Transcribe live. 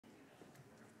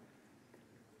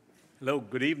Hello,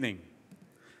 good evening.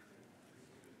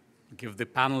 Give the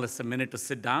panelists a minute to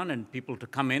sit down and people to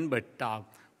come in, but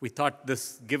we thought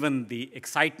given the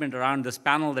excitement around this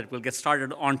panel, that we'll get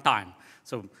started on time.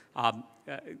 So, as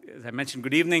I mentioned,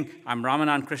 good evening. I'm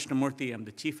Ramanan Krishnamurthy. I'm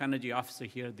the Chief Energy Officer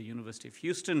here at the University of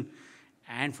Houston.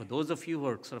 And for those of you who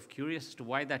are sort of curious as to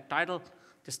why that title,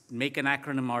 just make an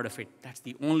acronym out of it. That's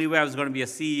the only way I was going to be a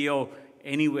CEO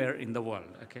anywhere in the world,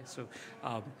 okay? So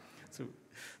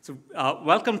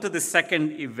welcome to the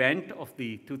second event of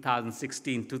the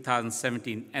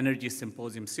 2016-2017 Energy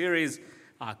Symposium Series,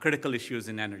 Critical Issues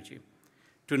in Energy.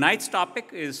 Tonight's topic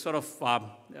is sort of,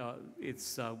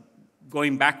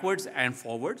 going backwards and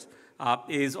forwards,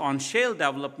 is on shale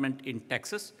development in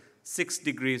Texas, 6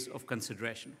 degrees of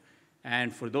consideration.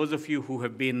 And for those of you who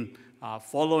have been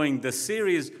following this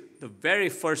series, the very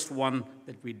first one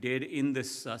that we did in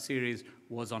this series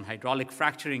was on hydraulic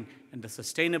fracturing and the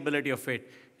sustainability of it.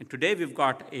 And today we've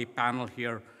got a panel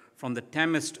here from the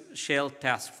TAMEST Shale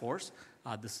Task Force.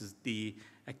 This is the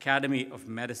Academy of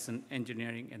Medicine,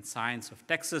 Engineering, and Science of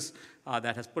Texas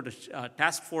that has put a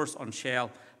task force on shale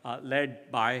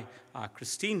led by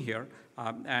Christine here.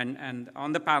 And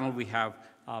on the panel we have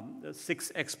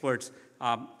 6 experts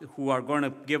who are going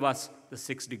to give us the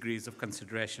 6 degrees of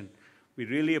consideration. We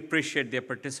really appreciate their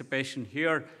participation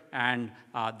here and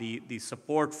the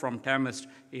support from TAMEST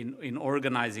in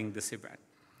organizing this event.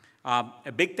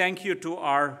 A big thank you to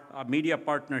our media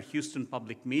partner, Houston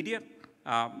Public Media.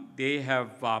 They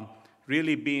have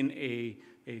really been a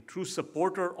true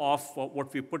supporter of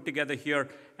what we put together here.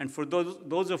 And for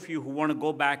those of you who want to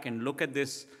go back and look at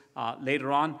this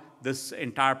later on, this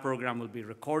entire program will be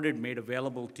recorded, made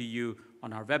available to you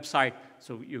on our website,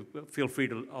 so you feel free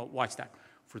to watch that.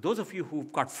 For those of you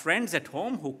who've got friends at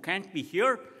home who can't be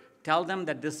here, tell them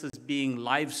that this is being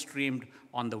live streamed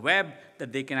on the web,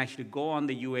 that they can actually go on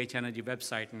the UH Energy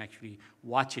website and actually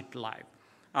watch it live.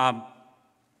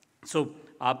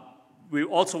 We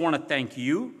also want to thank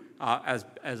you as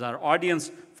our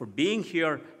audience for being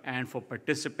here and for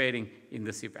participating in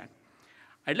this event.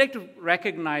 I'd like to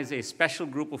recognize a special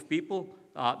group of people,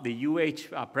 the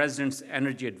UH President's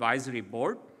Energy Advisory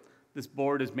Board. This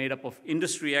board is made up of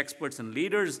industry experts and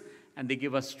leaders, and they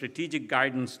give us strategic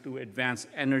guidance to advance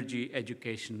energy,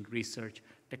 education, research,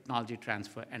 technology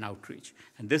transfer, and outreach.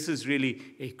 And this is really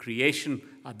a creation,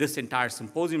 this entire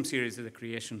symposium series is a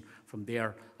creation from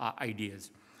their ideas.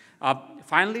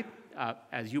 Finally,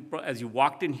 as you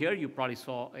walked in here, you probably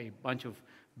saw a bunch of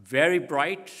very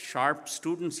bright, sharp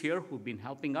students here who've been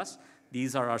helping us.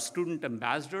 These are our student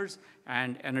ambassadors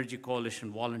and Energy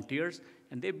Coalition volunteers,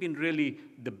 and they've been really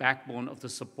the backbone of the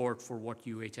support for what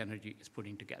UH Energy is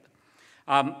putting together.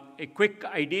 A quick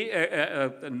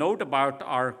note about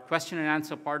our question and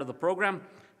answer part of the program.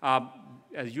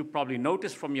 As you probably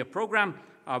noticed from your program,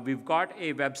 we've got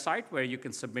a website where you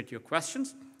can submit your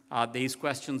questions. These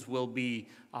questions will be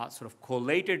sort of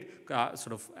collated,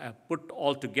 put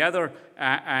all together,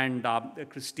 and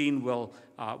Christine will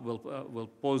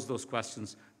pose those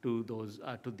questions to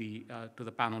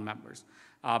the panel members.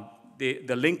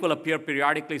 The link will appear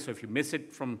periodically, so if you miss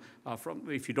it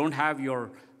if you don't have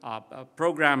your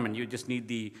program and you just need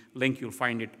the link, you'll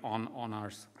find it on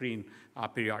our screen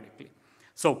periodically.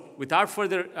 So without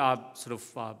further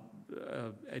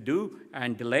ado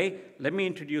and delay, let me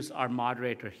introduce our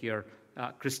moderator here,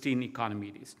 Christine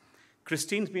Economides.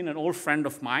 Christine's been an old friend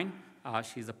of mine.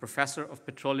 She's a professor of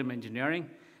petroleum engineering,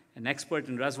 an expert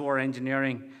in reservoir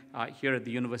engineering here at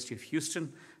the University of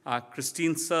Houston.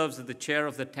 Christine serves as the chair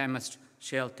of the TAMEST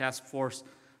Shale Task Force.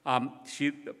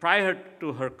 Prior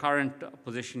to her current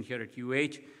position here at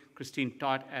UH, Christine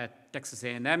taught at Texas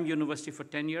A&M University for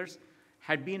 10 years,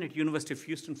 had been at University of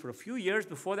Houston for a few years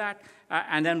before that,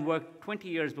 and then worked 20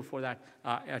 years before that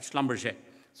at Schlumberger.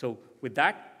 So with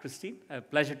that, Christine, a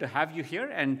pleasure to have you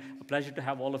here, and a pleasure to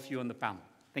have all of you on the panel.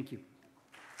 Thank you.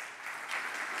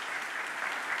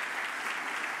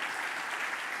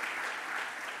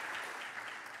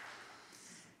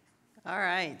 All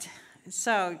right.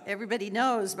 So everybody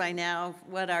knows by now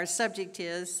what our subject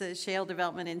is, shale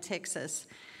development in Texas.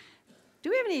 Do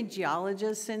we have any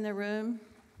geologists in the room?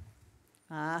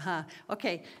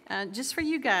 Okay, just for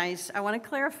you guys, I want to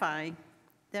clarify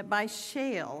that by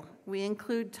shale, we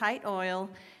include tight oil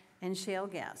and shale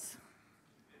gas,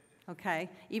 okay?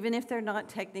 Even if they're not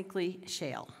technically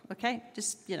shale, okay?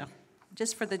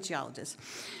 Just for the geologists.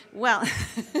 Well,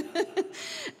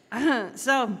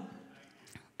 so,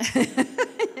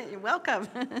 you're welcome.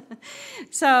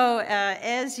 So,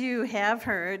 as you have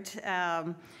heard,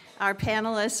 Our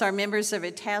panelists are members of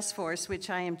a task force, which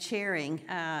I am chairing,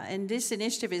 and this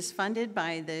initiative is funded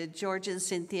by the George and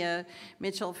Cynthia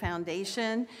Mitchell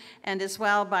Foundation, and as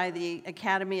well by the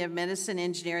Academy of Medicine,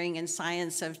 Engineering, and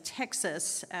Science of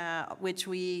Texas, which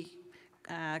we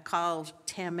call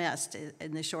TAMEST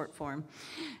in the short form.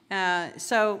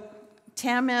 So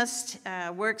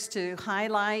TAMEST works to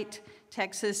highlight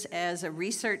Texas as a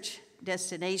research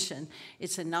destination.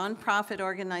 It's a nonprofit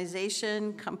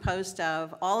organization composed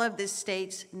of all of the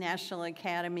state's National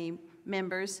Academy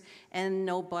members and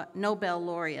Nobel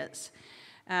laureates,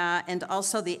 and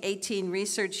also the 18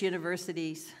 research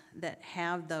universities that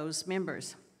have those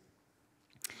members.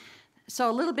 So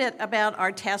a little bit about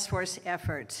our task force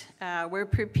effort. We're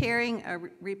preparing a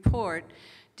report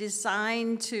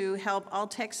designed to help all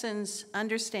Texans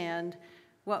understand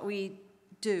what we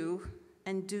do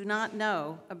and do not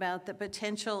know about the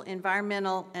potential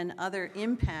environmental and other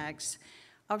impacts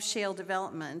of shale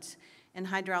development and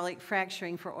hydraulic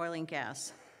fracturing for oil and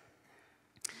gas.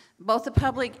 Both the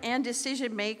public and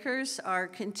decision makers are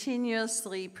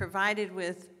continuously provided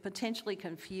with potentially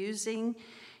confusing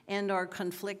and/or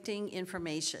conflicting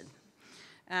information.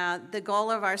 The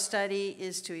goal of our study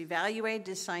is to evaluate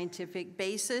the scientific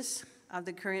basis of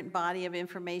the current body of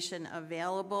information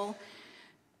available,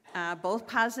 both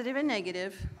positive and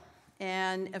negative,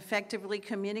 and effectively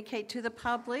communicate to the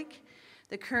public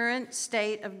the current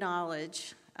state of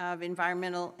knowledge of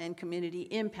environmental and community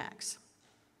impacts.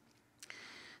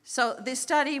 So this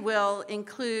study will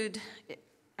include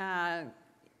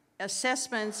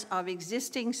assessments of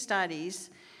existing studies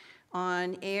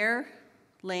on air,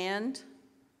 land,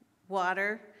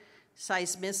 water,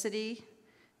 seismicity,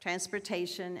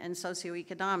 transportation, and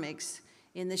socioeconomics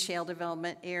in the shale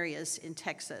development areas in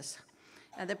Texas.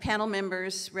 The panel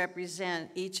members represent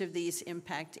each of these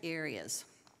impact areas.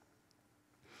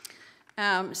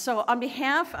 So on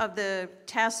behalf of the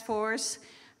task force,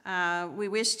 we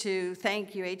wish to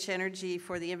thank UH Energy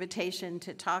for the invitation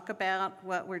to talk about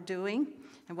what we're doing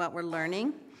and what we're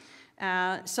learning.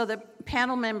 So the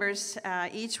panel members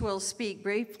each will speak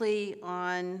briefly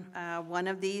on one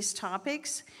of these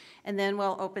topics, and then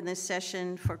we'll open this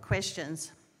session for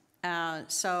questions.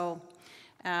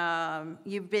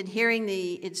 You've been hearing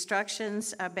the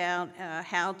instructions about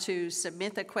how to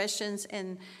submit the questions,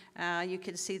 and you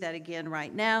can see that again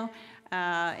right now.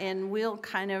 And we'll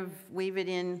kind of weave it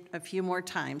in a few more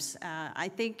times. I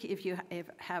think if you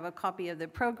have a copy of the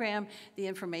program, the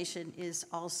information is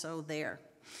also there.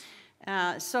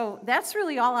 So that's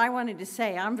really all I wanted to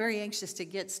say. I'm very anxious to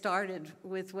get started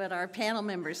with what our panel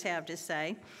members have to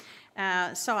say.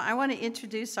 So I want to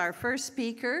introduce our first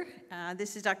speaker.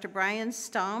 This is Dr. Brian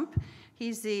Stomp.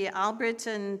 He's the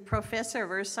Albritton Professor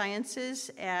of Earth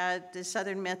Sciences at the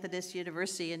Southern Methodist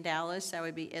University in Dallas. That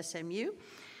would be SMU.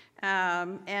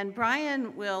 And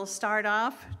Brian will start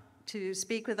off to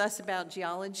speak with us about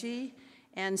geology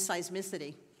and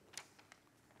seismicity.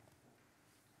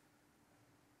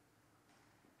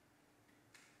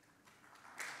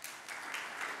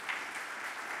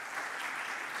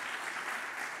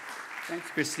 Thanks,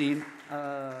 Christine.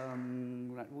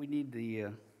 We need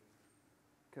to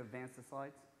advance the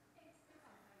slides.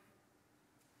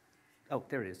 Oh,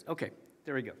 there it is. Okay,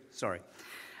 there we go. Sorry.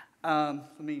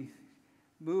 Let me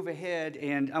move ahead,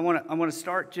 and I want to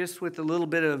start just with a little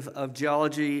bit of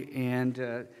geology,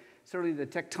 and certainly the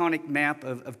tectonic map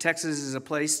of Texas is a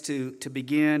place to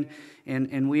begin,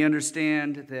 and we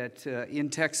understand that in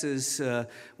Texas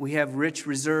we have rich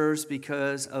reserves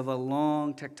because of a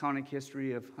long tectonic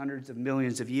history of hundreds of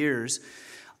millions of years.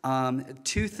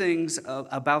 Two things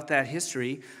about that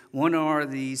history. One are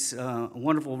these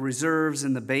wonderful reserves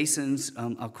in the basins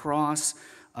across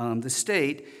the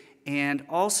state, and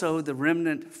also the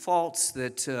remnant faults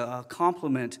that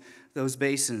complement those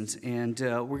basins, and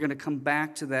we're going to come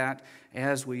back to that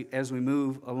as we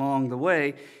move along the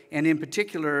way. And in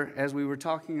particular, as we were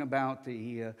talking about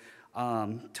the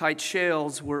tight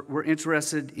shales, we're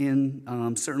interested in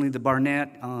certainly the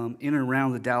Barnett in and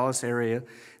around the Dallas area,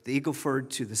 the Eagle Ford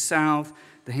to the south,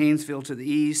 the Haynesville to the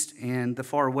east, and the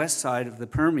far west side of the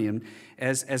Permian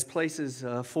as places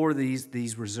for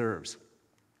these reserves.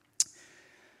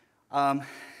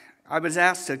 I was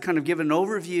asked to kind of give an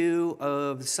overview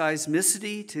of the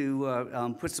seismicity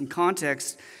to put some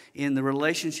context in the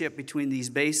relationship between these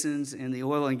basins and the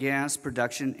oil and gas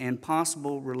production and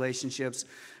possible relationships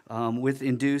with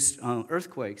induced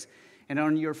earthquakes. And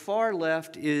on your far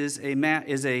left is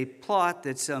a plot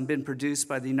that's been produced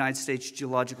by the United States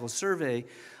Geological Survey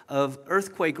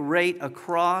earthquake rate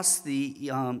across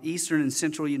the eastern and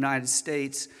central United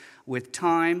States with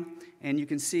time. And you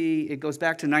can see it goes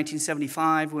back to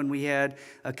 1975 when we had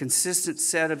a consistent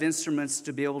set of instruments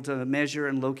to be able to measure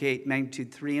and locate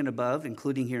magnitude 3 and above,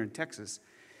 including here in Texas.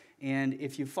 And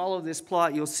if you follow this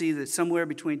plot, you'll see that somewhere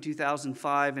between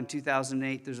 2005 and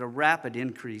 2008, there's a rapid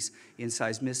increase in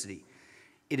seismicity.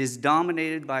 It is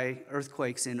dominated by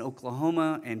earthquakes in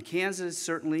Oklahoma and Kansas,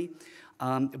 certainly.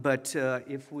 But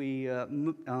if we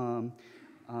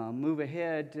move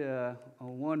ahead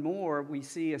one more, we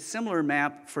see a similar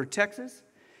map for Texas.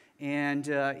 And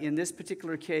in this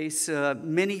particular case,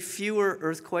 many fewer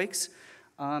earthquakes.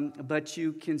 But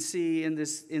you can see in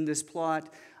this plot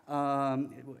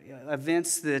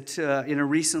events that in a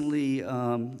recently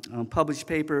published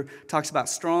paper talks about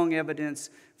strong evidence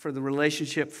for the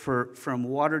relationship from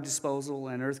water disposal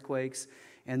and earthquakes,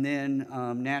 and then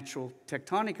natural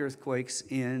tectonic earthquakes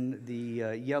in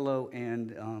the yellow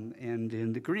and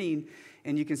in the green.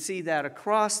 And you can see that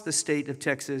across the state of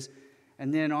Texas.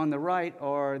 And then on the right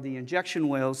are the injection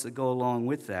wells that go along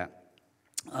with that.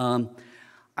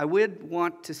 I would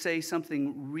want to say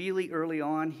something really early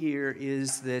on here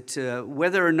is that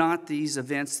whether or not these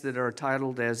events that are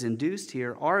titled as induced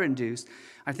here are induced,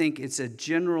 I think it's a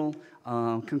general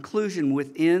conclusion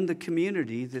within the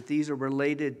community that these are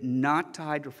related not to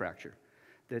hydrofracture,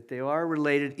 that they are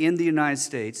related in the United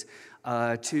States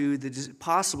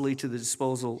possibly to the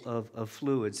disposal of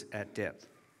fluids at depth.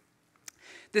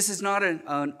 This is not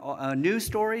a new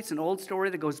story. It's an old story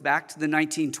that goes back to the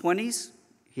 1920s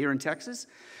here in Texas.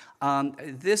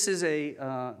 This is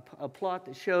a plot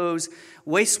that shows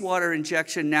wastewater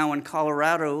injection now in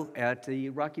Colorado at the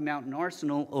Rocky Mountain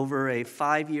Arsenal over a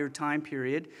 5-year time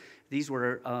period. These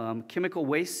were chemical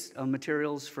waste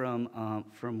materials from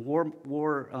war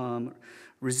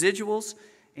residuals.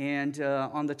 And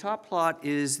on the top plot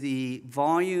is the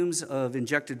volumes of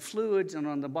injected fluids, and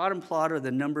on the bottom plot are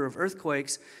the number of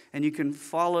earthquakes. And you can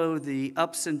follow the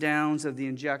ups and downs of the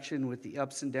injection with the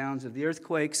ups and downs of the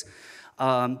earthquakes.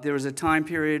 There was a time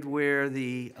period where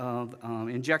the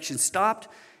injection stopped,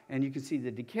 and you can see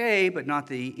the decay, but not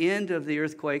the end of the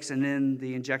earthquakes, and then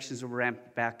the injections were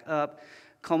ramped back up,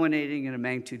 culminating in a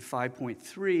magnitude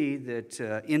 5.3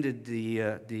 that ended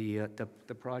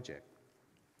the project.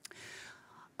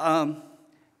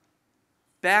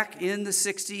 Back in the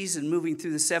 60s and moving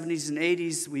through the 70s and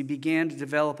 80s, we began to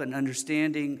develop an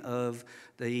understanding of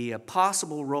the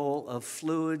possible role of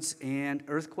fluids and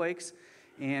earthquakes.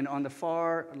 And on the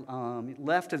far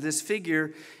left of this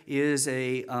figure is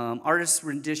a artist's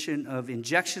rendition of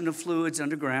injection of fluids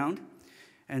underground.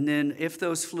 And then if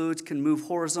those fluids can move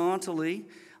horizontally,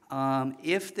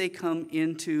 if they come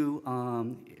into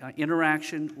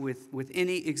interaction with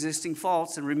any existing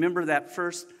faults, and remember that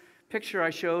first picture I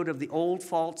showed of the old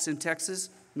faults in Texas,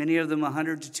 many of them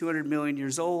 100 to 200 million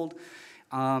years old,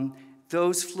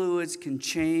 those fluids can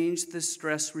change the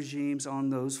stress regimes on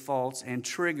those faults and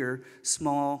trigger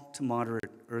small to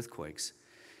moderate earthquakes.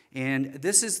 And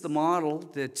this is the model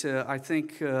that I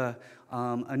think a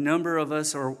number of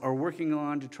us are working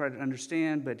on to try to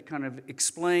understand, but kind of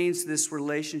explains this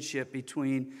relationship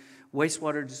between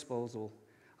wastewater disposal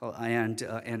and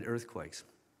earthquakes.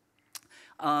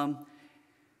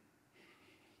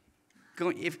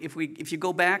 If you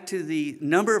go back to the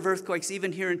number of earthquakes,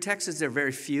 even here in Texas, they're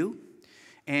very few.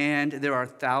 And there are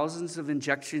thousands of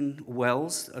injection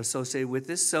wells associated with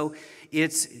this. So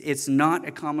it's not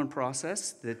a common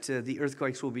process that the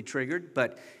earthquakes will be triggered.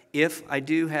 But if I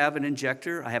do have an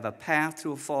injector, I have a path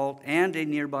to a fault and a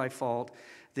nearby fault,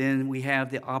 then we have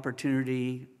the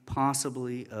opportunity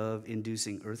possibly of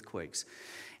inducing earthquakes.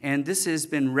 And this has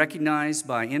been recognized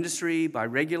by industry, by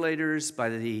regulators, by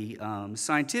the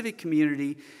scientific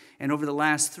community. And over the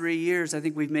last 3 years, I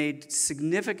think we've made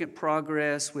significant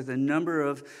progress with a number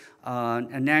of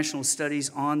national studies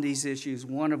on these issues,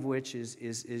 one of which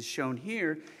is shown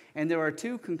here. And there are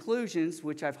two conclusions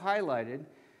which I've highlighted.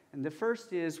 And the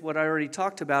first is what I already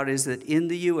talked about, is that in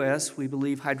the U.S., we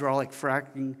believe hydraulic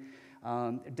fracking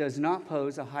does not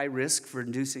pose a high risk for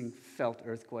inducing felt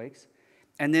earthquakes.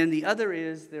 And then the other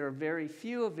is there are very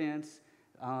few events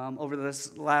over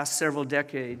the last several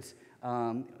decades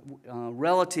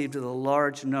relative to the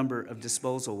large number of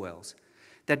disposal wells.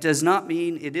 That does not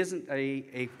mean it isn't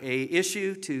a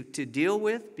issue to deal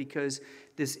with, because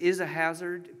this is a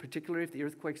hazard, particularly if the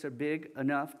earthquakes are big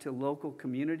enough to local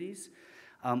communities.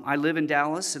 I live in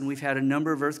Dallas, and we've had a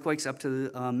number of earthquakes up to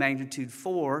magnitude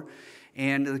 4,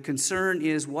 and the concern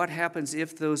is what happens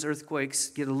if those earthquakes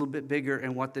get a little bit bigger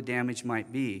and what the damage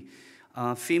might be.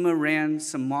 FEMA ran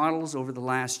some models over the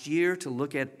last year to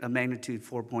look at a magnitude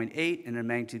 4.8 and a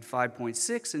magnitude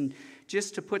 5.6. And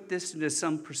just to put this into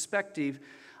some perspective,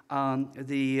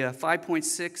 the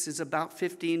 5.6 is about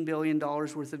 $15 billion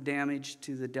worth of damage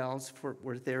to the Dallas-Fort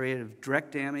Worth area of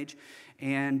direct damage,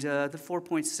 and the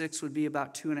 4.6 would be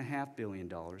about $2.5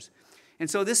 billion. And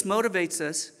so this motivates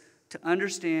us to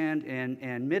understand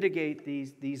and mitigate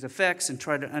these effects and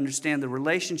try to understand the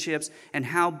relationships and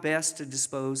how best to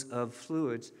dispose of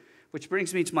fluids, which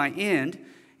brings me to my end,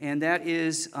 and that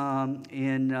is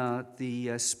in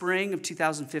the spring of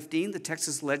 2015, the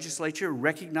Texas legislature,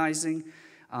 recognizing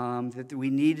that we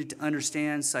needed to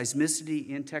understand seismicity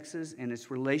in Texas and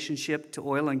its relationship to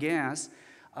oil and gas,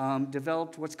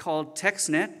 developed what's called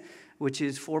TexNet, which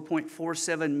is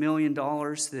 $4.47 million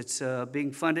that's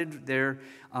being funded. They're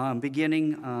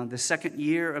beginning the second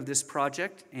year of this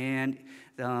project, and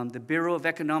the Bureau of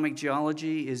Economic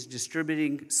Geology is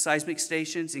distributing seismic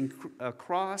stations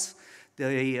across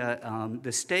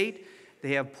the state.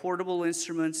 They have portable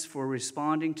instruments for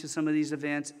responding to some of these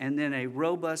events, and then a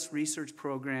robust research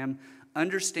program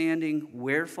understanding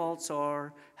where faults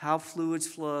are, how fluids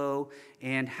flow,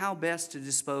 and how best to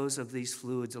dispose of these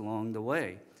fluids along the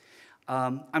way.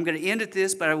 I'm going to end at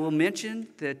this, but I will mention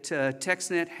that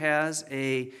TexNet has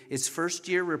its first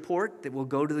year report that will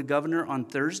go to the governor on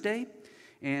Thursday.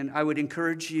 And I would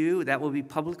encourage you, that will be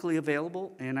publicly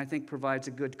available, and I think provides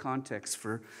a good context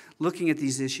for looking at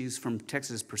these issues from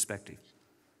Texas' perspective.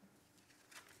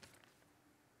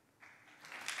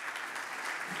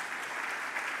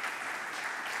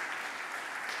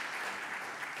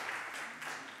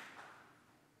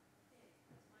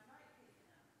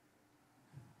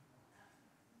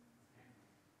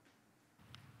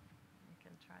 You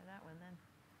can try that one then.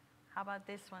 How about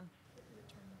this one?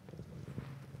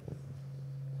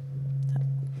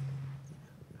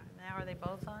 Now, are they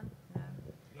both on? No.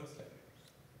 No second.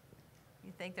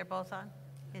 You think they're both on?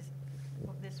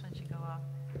 Well, this one should go off.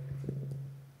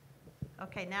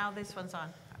 Okay, now this one's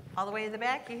on. All the way to the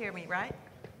back, you hear me, right?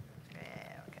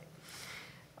 Yeah, okay.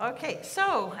 Okay,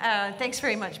 so thanks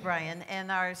very much, Brian.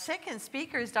 And our second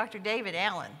speaker is Dr. David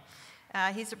Allen.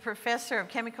 He's a professor of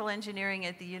chemical engineering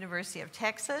at the University of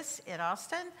Texas at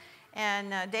Austin.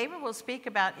 And David will speak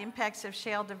about impacts of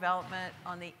shale development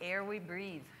on the air we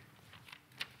breathe.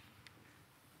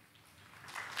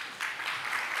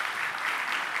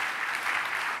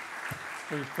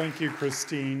 Thank you,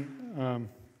 Christine.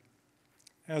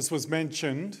 As was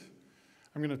mentioned,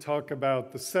 I'm going to talk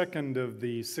about the second of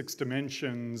the 6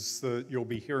 dimensions that you'll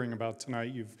be hearing about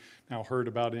tonight. You've now heard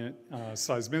about it,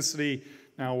 seismicity.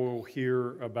 Now we'll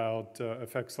hear about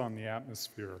effects on the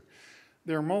atmosphere.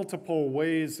 There are multiple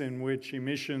ways in which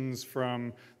emissions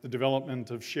from the development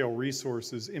of shale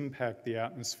resources impact the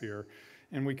atmosphere.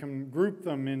 And we can group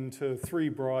them into 3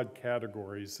 broad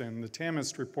categories, and the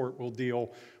TAMEST report will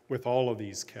deal with all of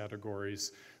these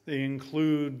categories. They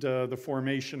include the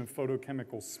formation of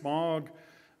photochemical smog.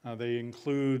 They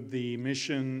include the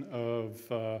emission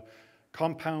of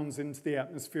compounds into the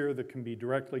atmosphere that can be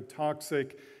directly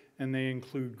toxic, and they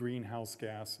include greenhouse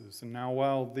gases. And now,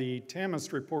 while the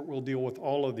TAMEST report will deal with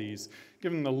all of these,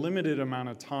 given the limited amount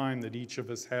of time that each of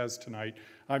us has tonight,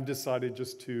 I've decided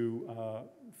just to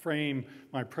frame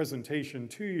my presentation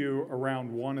to you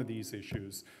around one of these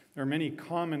issues. There are many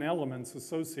common elements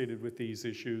associated with these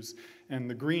issues, and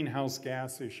the greenhouse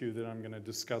gas issue that I'm going to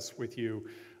discuss with you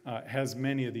has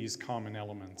many of these common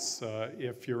elements.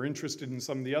 If you're interested in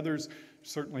some of the others, you're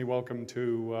certainly welcome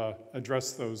to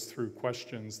address those through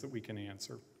questions that we can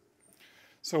answer.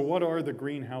 So what are the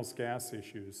greenhouse gas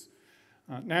issues?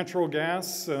 Natural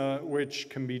gas, which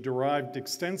can be derived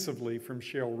extensively from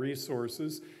shale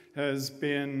resources, has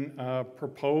been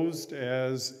proposed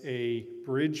as a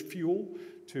bridge fuel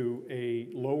to a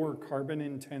lower carbon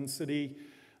intensity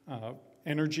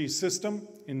energy system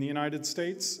in the United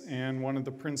States. And one of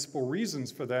the principal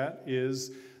reasons for that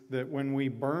is that when we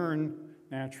burn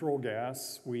natural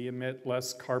gas, we emit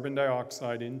less carbon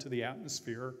dioxide into the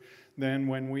atmosphere than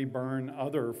when we burn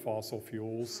other fossil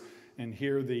fuels. And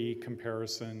here the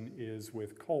comparison is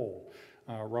with coal.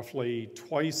 Roughly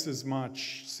twice as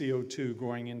much CO2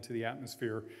 going into the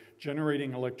atmosphere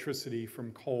generating electricity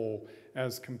from coal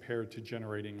as compared to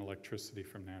generating electricity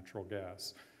from natural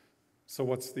gas. So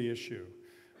what's the issue?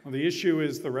 Well, the issue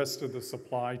is the rest of the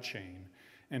supply chain,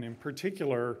 and in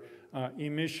particular,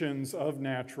 emissions of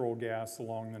natural gas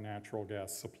along the natural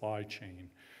gas supply chain.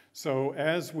 So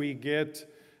as we get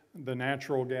the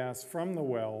natural gas from the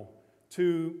well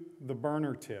to the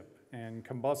burner tip and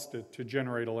combust it to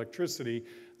generate electricity,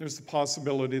 there's the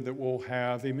possibility that we'll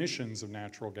have emissions of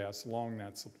natural gas along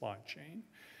that supply chain.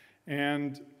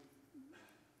 And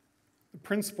The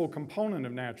principal component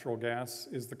of natural gas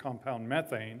is the compound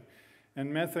methane,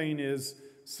 and methane is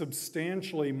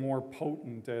substantially more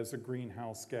potent as a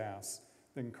greenhouse gas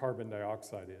than carbon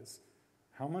dioxide is.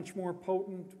 How much more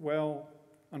potent? Well,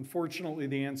 unfortunately,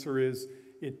 the answer is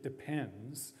it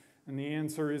depends, and the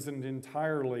answer isn't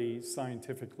entirely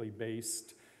scientifically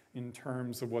based in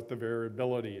terms of what the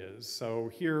variability is. So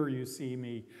here you see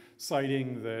me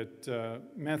citing that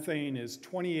methane is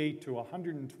 28 to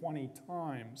 120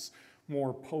 times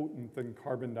more potent than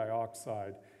carbon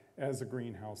dioxide as a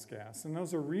greenhouse gas. And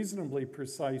those are reasonably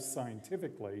precise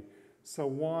scientifically, so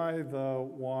why the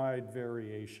wide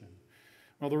variation?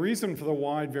 Well, the reason for the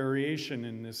wide variation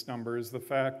in this number is the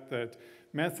fact that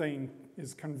methane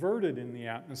is converted in the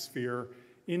atmosphere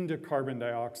into carbon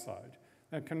dioxide.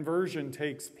 That conversion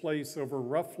takes place over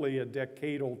roughly a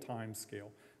decadal time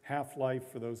scale. Half-life,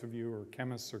 for those of you who are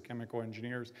chemists or chemical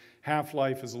engineers,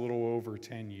 half-life is a little over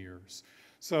 10 years.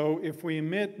 So if we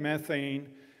emit methane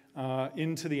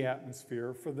into the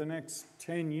atmosphere, for the next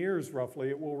 10 years roughly,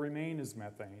 it will remain as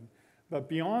methane. But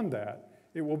beyond that,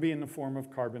 it will be in the form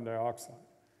of carbon dioxide.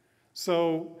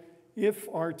 So if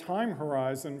our time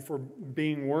horizon for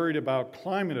being worried about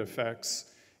climate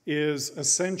effects is a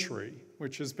century,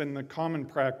 which has been the common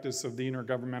practice of the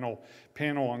Intergovernmental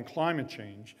Panel on Climate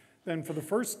Change, then for the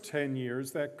first 10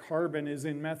 years, that carbon is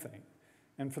in methane.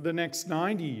 And for the next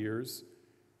 90 years,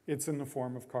 it's in the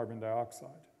form of carbon dioxide.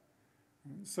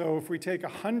 So if we take a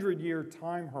 100-year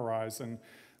time horizon,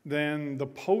 then the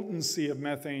potency of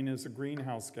methane as a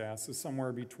greenhouse gas is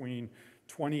somewhere between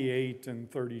 28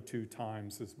 and 32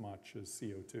 times as much as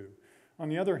CO2. On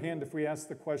the other hand, if we ask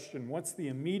the question, what's the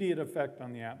immediate effect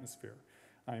on the atmosphere?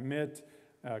 I emit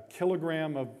a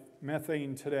kilogram of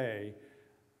methane today.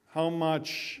 How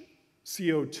much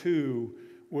CO2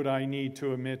 would I need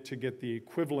to emit to get the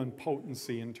equivalent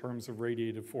potency in terms of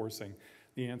radiative forcing?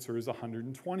 The answer is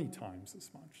 120 times as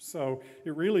much. So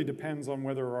it really depends on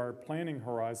whether our planning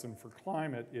horizon for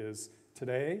climate is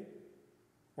today,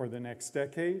 or the next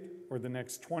decade, or the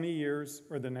next 20 years,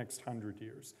 or the next 100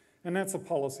 years. And that's a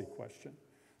policy question.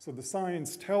 So the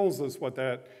science tells us what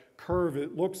that curve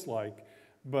it looks like,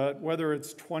 but whether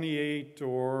it's 28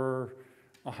 or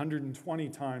 120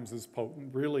 times as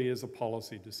potent really is a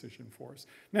policy decision for us.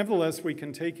 Nevertheless, we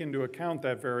can take into account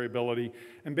that variability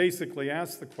and basically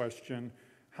ask the question,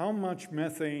 how much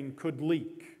methane could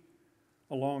leak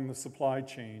along the supply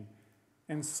chain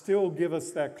and still give us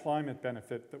that climate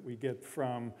benefit that we get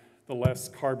from the less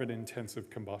carbon-intensive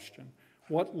combustion?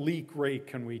 What leak rate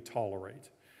can we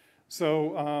tolerate?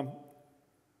 So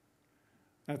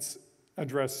that's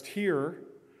addressed here.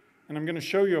 And I'm going to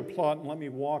show you a plot, and let me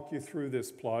walk you through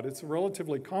this plot. It's a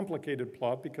relatively complicated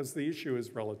plot because the issue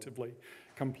is relatively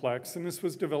complex. And this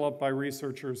was developed by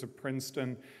researchers at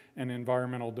Princeton and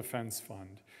Environmental Defense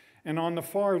Fund. And on the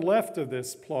far left of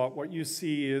this plot, what you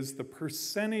see is the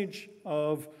percentage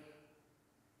of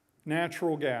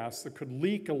natural gas that could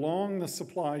leak along the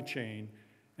supply chain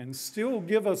and still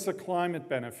give us a climate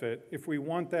benefit if we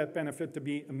want that benefit to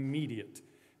be immediate.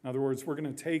 In other words, we're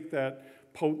going to take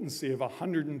that potency of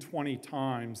 120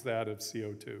 times that of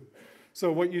CO2.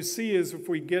 So what you see is if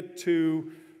we get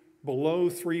to below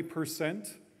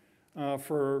 3%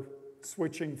 for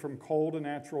switching from coal to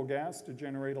natural gas to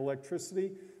generate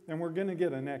electricity, then we're going to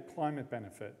get a net climate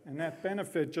benefit. And that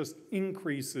benefit just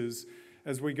increases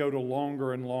as we go to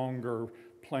longer and longer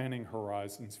planning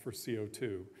horizons for CO2.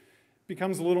 It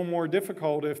becomes a little more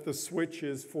difficult if the switch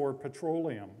is for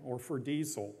petroleum or for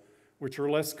diesel, which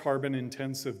are less carbon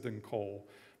intensive than coal.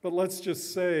 But let's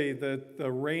just say that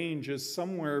the range is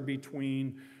somewhere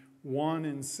between 1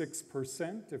 and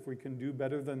 6%, if we can do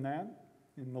better than that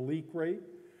in the leak rate.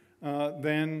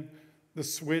 Then the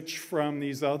switch from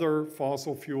these other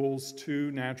fossil fuels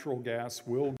to natural gas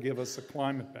will give us a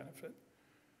climate benefit.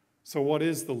 So what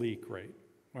is the leak rate?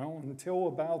 Well, until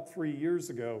about 3 years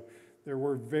ago, there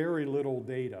were very little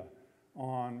data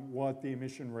on what the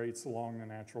emission rates along the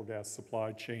natural gas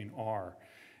supply chain are.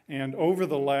 And over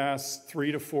the last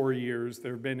 3 to 4 years,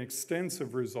 there have been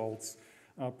extensive results,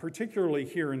 particularly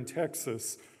here in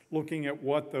Texas, looking at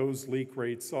what those leak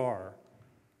rates are.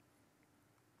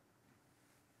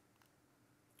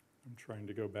 I'm trying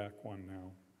to go back one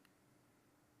now.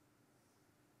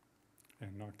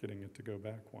 And not getting it to go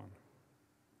back one.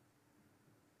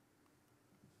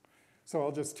 So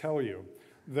I'll just tell you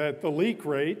that the leak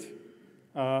rate,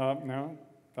 no,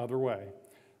 other way.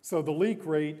 So the leak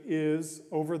rate is,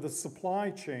 over the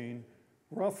supply chain,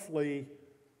 roughly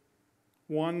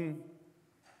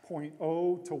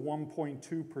 1.0 to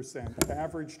 1.2%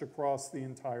 averaged across the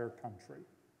entire country.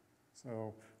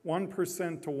 So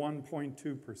 1% to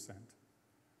 1.2%.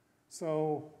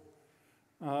 So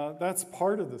That's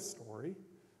part of the story.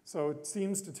 So it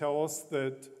seems to tell us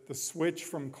that the switch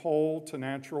from coal to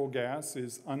natural gas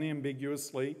is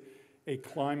unambiguously a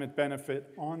climate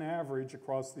benefit on average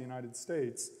across the United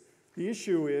States. The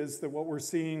issue is that what we're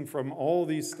seeing from all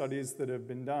these studies that have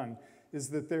been done is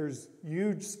that there's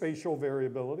huge spatial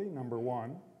variability, number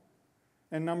one,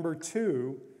 and number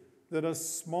two, that a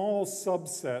small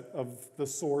subset of the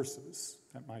sources,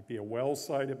 that might be a well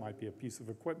site, it might be a piece of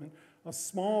equipment, a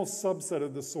small subset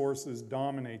of the sources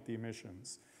dominate the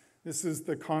emissions. This is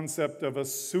the concept of a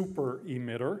super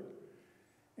emitter,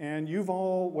 and you've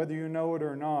all, whether you know it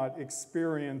or not,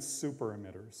 experienced super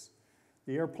emitters.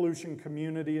 The air pollution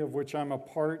community of which I'm a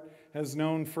part has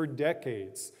known for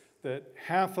decades that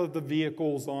half of the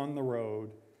vehicles on the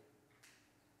road,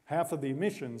 half of the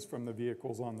emissions from the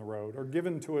vehicles on the road are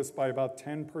given to us by about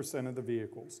 10% of the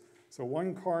vehicles. So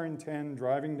 1 car in 10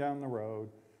 driving down the road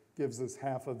gives us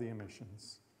half of the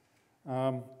emissions.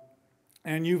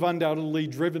 And you've undoubtedly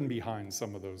driven behind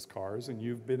some of those cars, and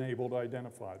you've been able to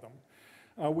identify them.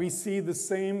 We see the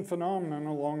same phenomenon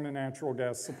along the natural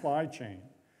gas supply chain.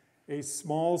 A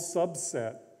small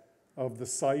subset of the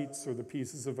sites or the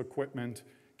pieces of equipment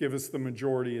give us the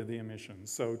majority of the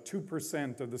emissions. So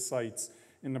 2% of the sites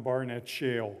in the Barnett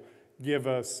Shale give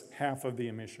us half of the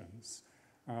emissions.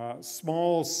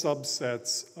 Small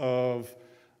subsets of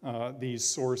these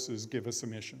sources give us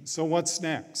emissions. So what's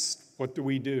next? What do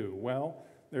we do? Well,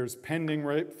 there's pending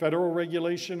federal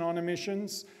regulation on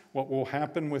emissions. What will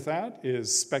happen with that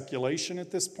is speculation at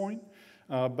this point.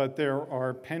 But there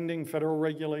are pending federal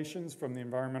regulations from the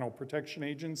Environmental Protection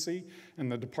Agency and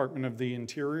the Department of the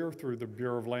Interior through the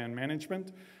Bureau of Land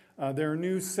Management. There are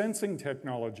new sensing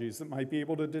technologies that might be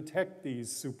able to detect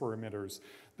these super emitters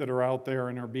that are out there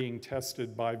and are being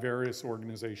tested by various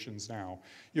organizations now.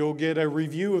 You'll get a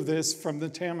review of this from the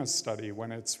TAMEST study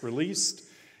when it's released,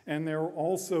 and there will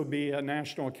also be a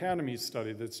National Academy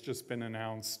study that's just been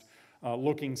announced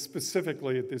looking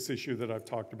specifically at this issue that I've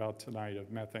talked about tonight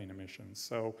of methane emissions.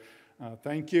 So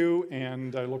thank you,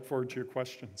 and I look forward to your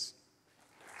questions.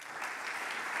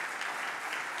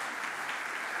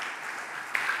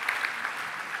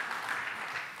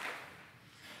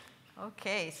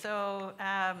 Okay, so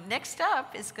next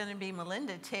up is going to be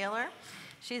Melinda Taylor.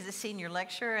 She's a senior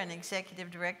lecturer and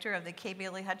executive director of the K.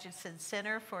 Bailey Hutchinson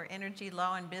Center for Energy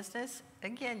Law and Business,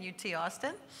 again, UT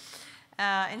Austin.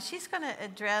 And she's going to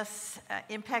address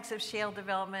impacts of shale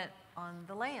development on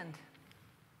the land.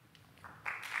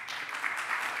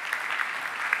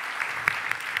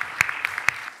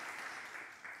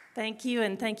 Thank you,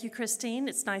 and thank you, Christine.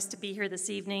 It's nice to be here this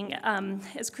evening.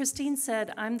 As Christine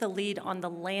said, I'm the lead on the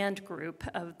land group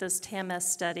of this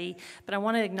TAMEST study, but I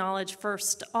want to acknowledge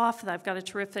first off that I've got a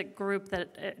terrific group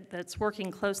that's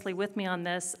working closely with me on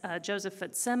this. Joseph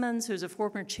Fitzsimmons, who's a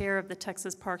former chair of the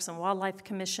Texas Parks and Wildlife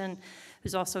Commission,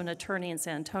 who's also an attorney in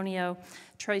San Antonio.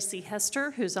 Tracy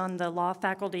Hester, who's on the law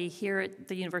faculty here at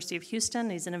the University of Houston.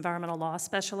 He's an environmental law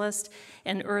specialist.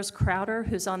 And Urs Crowder,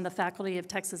 who's on the faculty of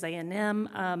Texas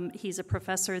A&M. He's a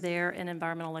professor there in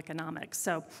environmental economics.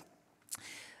 So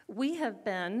we have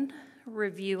been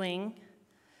reviewing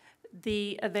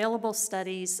the available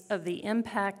studies of the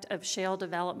impact of shale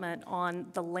development on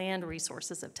the land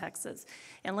resources of Texas.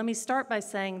 And let me start by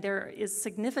saying there is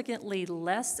significantly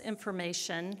less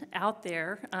information out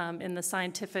there in the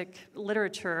scientific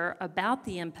literature about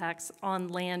the impacts on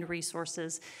land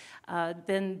resources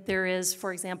than there is,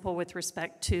 for example, with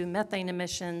respect to methane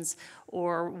emissions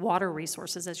or water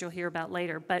resources, as you'll hear about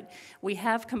later. But we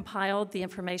have compiled the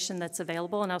information that's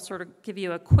available, and I'll sort of give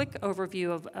you a quick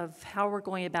overview of how we're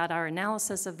going about our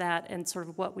analysis of that and sort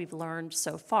of what we've learned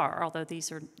so far, although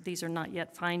these are not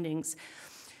yet findings.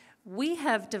 We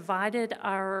have divided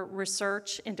our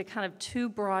research into kind of two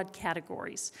broad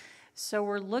categories. So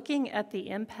we're looking at the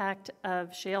impact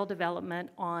of shale development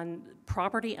on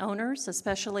property owners,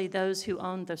 especially those who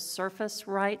own the surface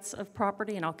rights of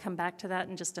property, and I'll come back to that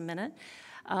in just a minute.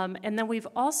 And then we've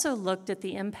also looked at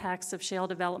the impacts of shale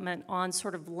development on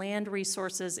sort of land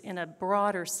resources in a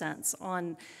broader sense,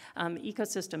 on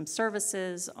ecosystem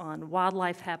services, on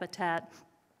wildlife habitat,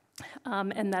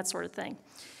 and that sort of thing.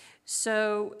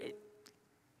 So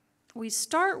we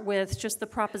start with just the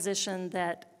proposition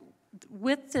that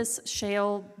with this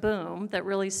shale boom that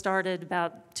really started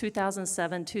about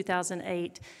 2007,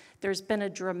 2008, there's been a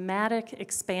dramatic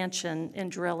expansion in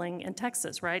drilling in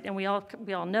Texas, right? And we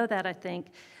all know that, I think.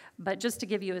 But just to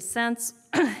give you a sense,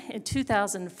 in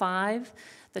 2005,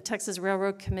 the Texas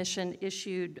Railroad Commission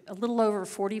issued a little over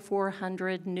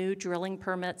 4,400 new drilling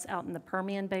permits out in the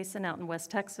Permian Basin, out in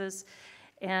West Texas.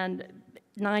 And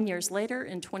 9 years later,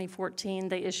 in 2014,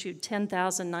 they issued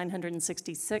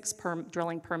 10,966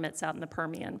 drilling permits out in the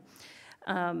Permian.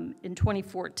 In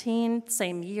 2014,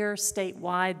 same year,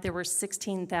 statewide, there were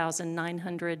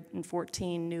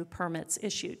 16,914 new permits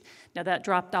issued. Now that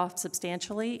dropped off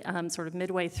substantially, sort of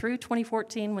midway through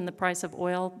 2014 when the price of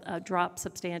oil dropped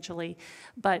substantially,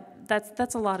 but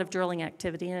that's a lot of drilling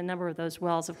activity, and a number of those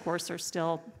wells, of course, are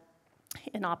still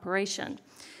in operation.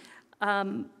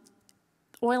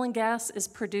 Oil and gas is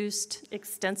produced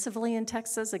extensively in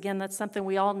Texas. Again, that's something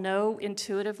we all know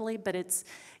intuitively, but it's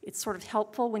sort of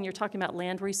helpful when you're talking about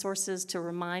land resources to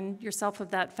remind yourself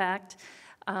of that fact.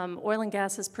 Oil and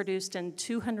gas is produced in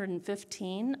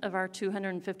 215 of our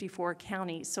 254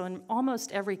 counties. So in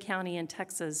almost every county in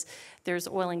Texas, there's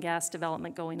oil and gas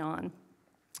development going on.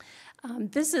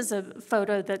 This is a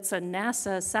photo that's a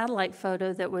NASA satellite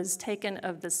photo that was taken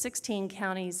of the 16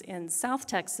 counties in South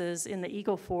Texas in the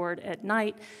Eagle Ford at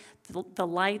night. The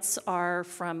lights are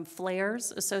from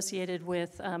flares associated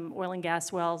with oil and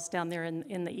gas wells down there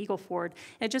in the Eagle Ford.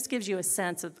 It just gives you a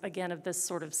sense of, again, of this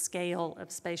sort of scale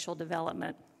of spatial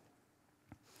development.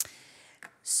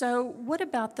 So what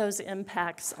about those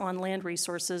impacts on land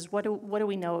resources? What do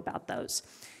we know about those?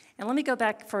 And let me go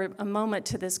back for a moment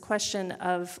to this question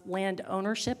of land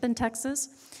ownership in Texas.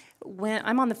 When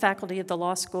I'm on the faculty of the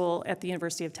law school at the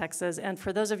University of Texas, and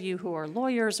for those of you who are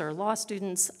lawyers or law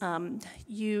students,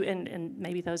 you and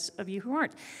maybe those of you who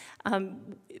aren't,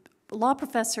 law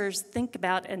professors think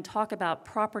about and talk about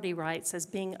property rights as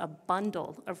being a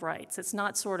bundle of rights. It's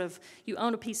not sort of you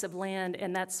own a piece of land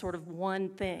and that's sort of one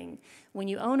thing. When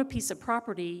you own a piece of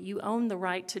property, you own the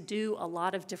right to do a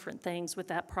lot of different things with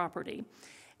that property.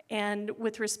 And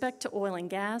with respect to oil and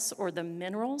gas or the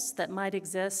minerals that might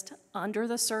exist under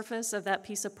the surface of that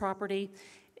piece of property,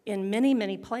 in many,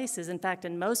 many places, in fact,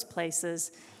 in most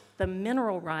places, the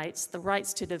mineral rights, the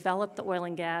rights to develop the oil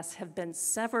and gas, have been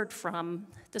severed from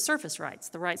the surface rights,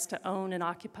 the rights to own and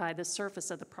occupy the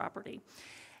surface of the property.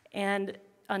 And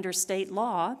under state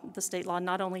law, the state law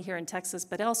not only here in Texas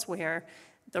but elsewhere,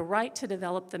 the right to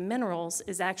develop the minerals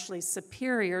is actually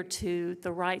superior to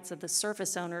the rights of the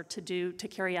surface owner to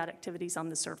carry out activities on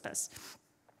the surface.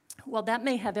 Well, that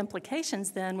may have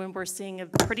implications then when we're seeing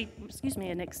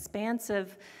an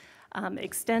expansive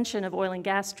extension of oil and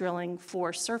gas drilling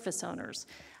for surface owners.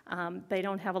 They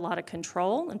don't have a lot of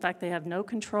control. In fact, they have no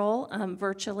control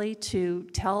virtually to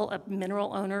tell a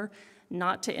mineral owner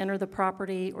not to enter the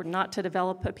property or not to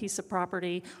develop a piece of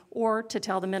property, or to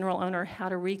tell the mineral owner how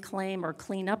to reclaim or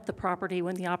clean up the property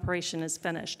when the operation is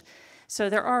finished. So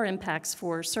there are impacts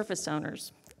for surface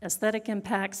owners. Aesthetic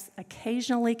impacts,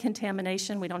 occasionally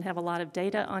contamination. We don't have a lot of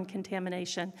data on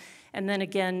contamination. And then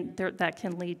again, that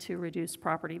can lead to reduced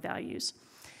property values.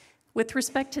 With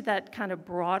respect to that kind of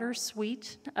broader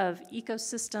suite of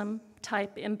ecosystem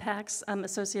type impacts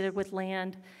associated with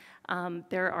land,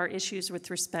 there are issues with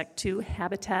respect to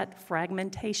habitat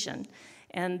fragmentation.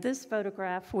 And this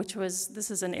photograph,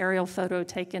 this is an aerial photo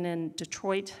taken in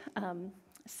Detroit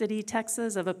City,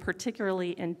 Texas, of a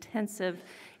particularly intensive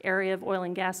area of oil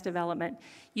and gas development.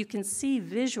 You can see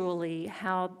visually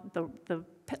how the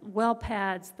well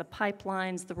pads, the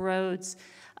pipelines, the roads,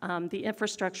 the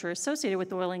infrastructure associated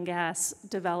with oil and gas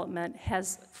development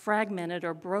has fragmented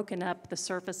or broken up the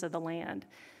surface of the land.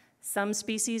 Some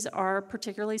species are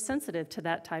particularly sensitive to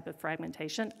that type of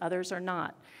fragmentation, others are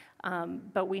not.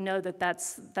 But we know that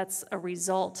that's a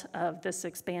result of this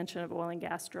expansion of oil and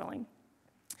gas drilling.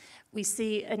 We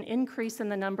see an increase in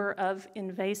the number of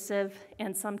invasive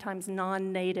and sometimes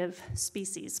non-native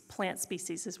species, plant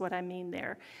species is what I mean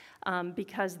there,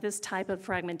 because this type of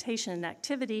fragmentation and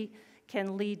activity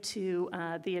can lead to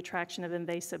the attraction of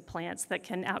invasive plants that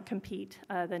can outcompete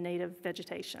the native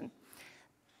vegetation.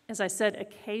 As I said,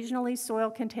 occasionally soil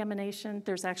contamination.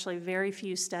 There's actually very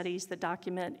few studies that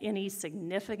document any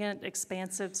significant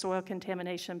expansive soil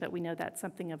contamination, but we know that's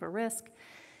something of a risk.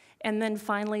 And then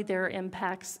finally, there are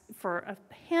impacts for a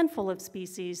handful of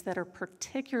species that are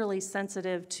particularly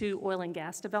sensitive to oil and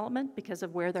gas development because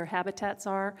of where their habitats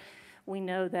are. We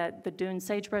know that the dune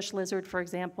sagebrush lizard, for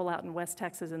example, out in West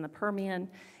Texas in the Permian,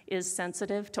 is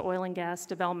sensitive to oil and gas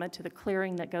development, to the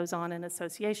clearing that goes on in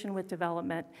association with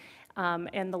development,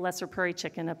 and the lesser prairie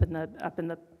chicken up in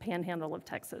the panhandle of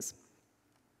Texas.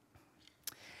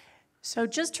 So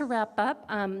just to wrap up,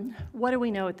 what do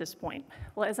we know at this point?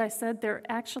 Well, as I said, there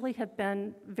actually have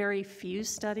been very few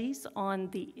studies on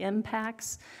the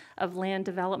impacts of land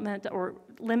development or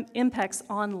impacts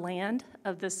on land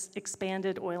of this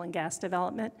expanded oil and gas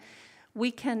development. We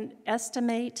can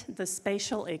estimate the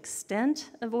spatial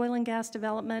extent of oil and gas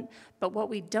development, but what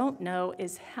we don't know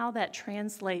is how that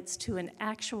translates to an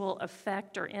actual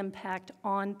effect or impact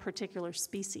on particular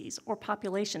species or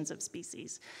populations of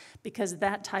species, because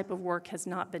that type of work has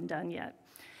not been done yet.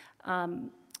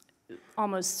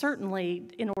 Almost certainly,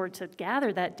 in order to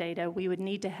gather that data, we would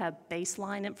need to have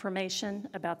baseline information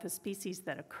about the species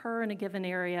that occur in a given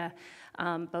area,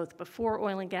 both before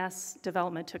oil and gas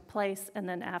development took place and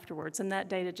then afterwards, and that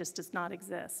data just does not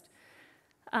exist.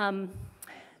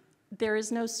 There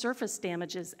is no Surface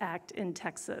Damages Act in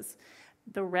Texas.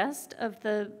 The rest of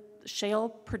the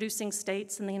shale-producing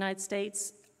states in the United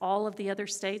States, all of the other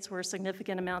states where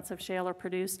significant amounts of shale are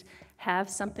produced, have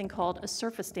something called a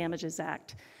Surface Damages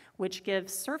Act, which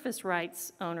gives surface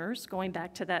rights owners, going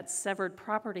back to that severed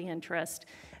property interest,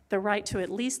 the right to at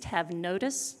least have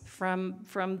notice from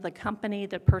the company,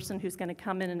 the person who's going to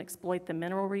come in and exploit the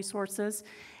mineral resources,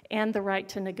 and the right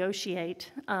to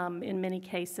negotiate, in many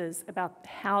cases, about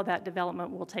how that development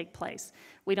will take place.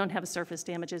 We don't have a Surface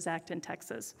Damages Act in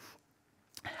Texas.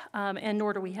 And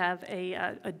nor do we have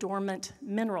a Dormant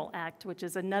Mineral Act, which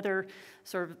is another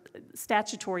sort of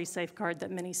statutory safeguard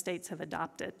that many states have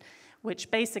adopted,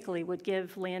 which basically would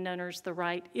give landowners the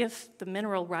right, if the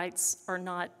mineral rights are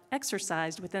not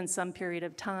exercised within some period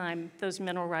of time, those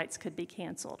mineral rights could be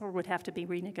canceled or would have to be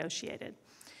renegotiated.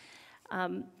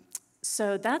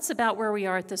 So that's about where we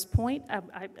are at this point.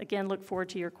 I again look forward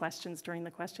to your questions during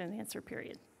the question and answer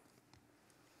period.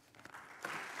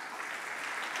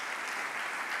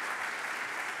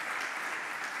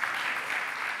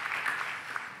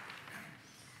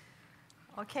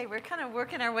 Okay, we're kind of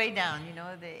working our way down, you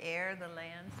know, the air, the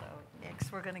land. So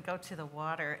next we're going to go to the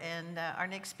water. And our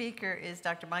next speaker is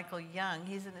Dr. Michael Young.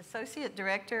 He's an Associate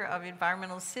Director of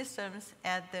Environmental Systems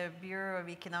at the Bureau of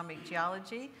Economic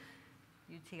Geology,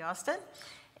 UT Austin.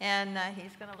 And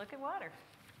he's going to look at water.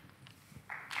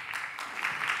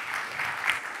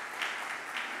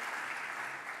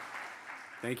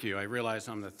 Thank you. I realize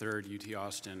I'm the third UT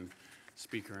Austin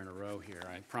speaker in a row here.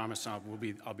 I promise I'll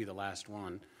be the last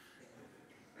one.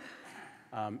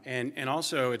 And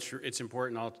also, it's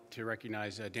important to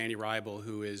recognize Danny Reibel,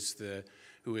 who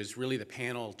is really the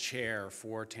panel chair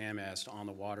for TAMEST on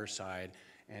the water side,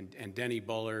 and Denny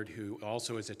Bullard, who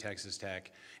also is at Texas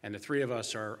Tech, and the three of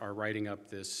us are writing up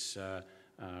this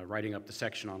writing up the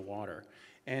section on water.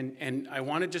 And I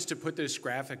wanted just to put this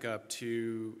graphic up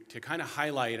to kind of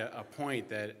highlight a point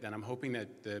that I'm hoping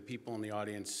that the people in the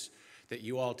audience, that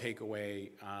you all take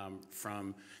away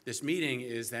from this meeting,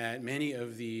 is that many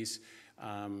of these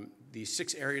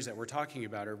 6 areas that we're talking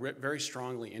about are very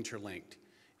strongly interlinked,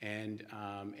 and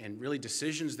really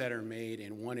decisions that are made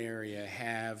in one area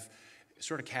have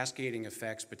sort of cascading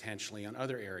effects potentially on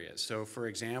other areas. So for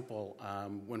example,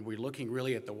 when we're looking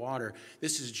really at the water,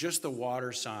 this is just the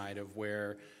water side of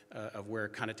where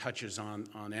it kind of touches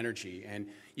on energy. And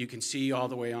you can see all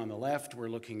the way on the left, we're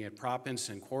looking at proppants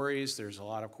and quarries. There's a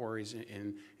lot of quarries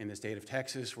in the state of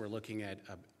Texas. We're looking at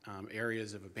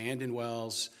areas of abandoned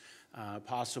wells.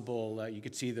 Possible, you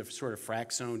could see the sort of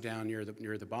frac zone down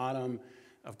near the bottom.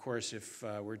 Of course, if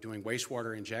we're doing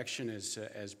wastewater injection,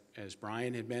 as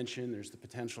Brian had mentioned, there's the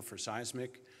potential for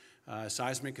seismic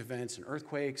events and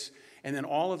earthquakes, and then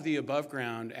all of the above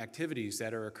ground activities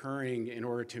that are occurring in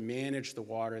order to manage the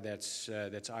water that's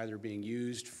either being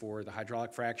used for the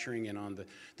hydraulic fracturing and on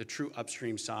the true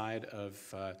upstream side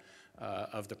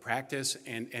of the practice,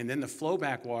 and then the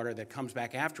flowback water that comes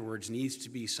back afterwards needs to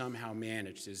be somehow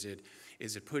managed. Is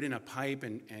it put in a pipe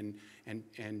and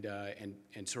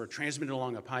sort of transmitted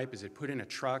along a pipe? Is it put in a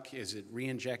truck? Is it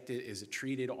re-injected? Is it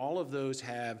treated? All of those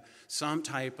have some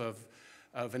type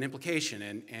of an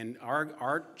implication, and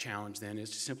our challenge then is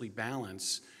to simply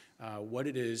balance what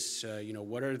it is,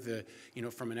 what are the,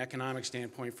 from an economic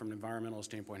standpoint, from an environmental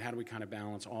standpoint, how do we kind of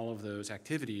balance all of those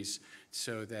activities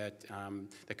so that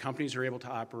the companies are able to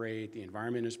operate, the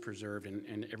environment is preserved,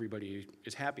 and everybody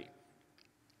is happy.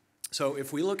 So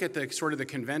if we look at the sort of the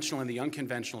conventional and the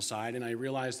unconventional side, and I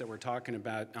realize that we're talking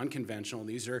about unconventional,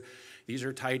 these are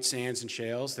tight sands and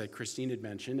shales that Christine had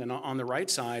mentioned, and on the right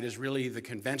side is really the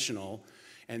conventional,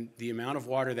 and the amount of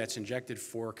water that's injected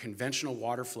for conventional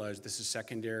water floods. This is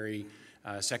secondary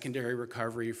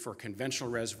recovery for conventional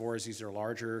reservoirs. These are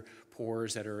larger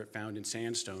pores that are found in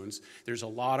sandstones. There's a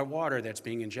lot of water that's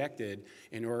being injected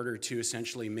in order to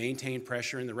essentially maintain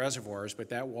pressure in the reservoirs, but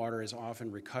that water is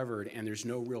often recovered and there's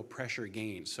no real pressure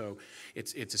gain. So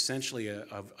it's essentially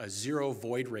a zero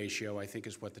void ratio, I think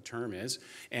is what the term is.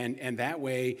 And that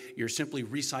way you're simply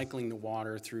recycling the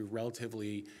water through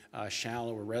relatively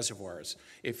shallower reservoirs.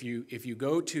 If you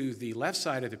go to the left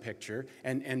side of the picture,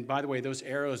 and by the way, those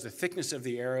arrows, the thickness of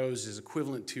the arrows is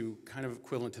equivalent to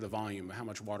the volume, how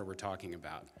much water we're talking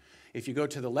about. If you go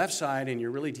to the left side and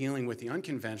you're really dealing with the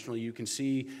unconventional, you can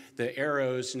see the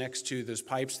arrows next to those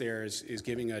pipes there is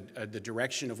giving the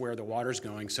direction of where the water's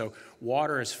going. So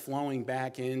water is flowing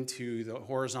back into the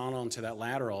horizontal, into that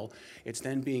lateral. It's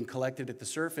then being collected at the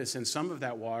surface, and some of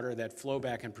that water, that flow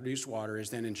back and produced water, is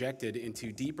then injected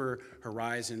into deeper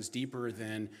horizons, deeper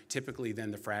than typically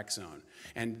than the frac zone.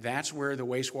 And that's where the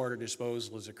wastewater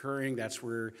disposal is occurring. That's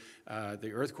where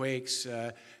the earthquakes,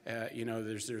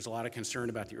 there's a lot of concern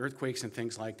about the earthquakes and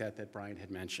things like that Brian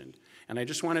had mentioned. And I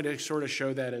just wanted to sort of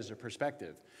show that as a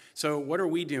perspective. So what are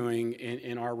we doing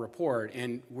in our report?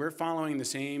 And we're following the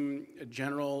same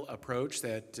general approach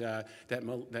that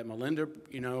Melinda,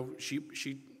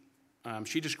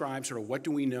 she describes sort of what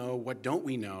do we know, what don't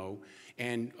we know,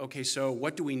 and okay, so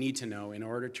what do we need to know in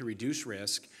order to reduce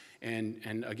risk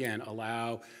and again,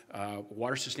 allow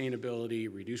water sustainability,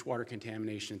 reduce water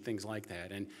contamination, things like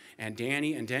that. And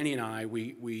Denny and I,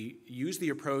 we use the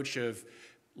approach of,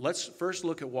 let's first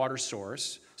look at water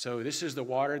source. So this is the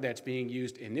water that's being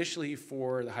used initially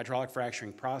for the hydraulic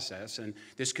fracturing process, and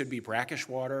this could be brackish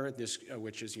water,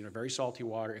 which is very salty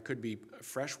water. It could be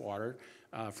fresh water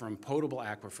from potable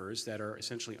aquifers that are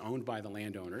essentially owned by the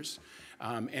landowners.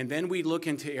 And then we look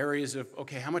into areas of,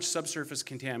 okay, how much subsurface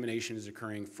contamination is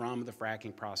occurring from the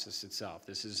fracking process itself?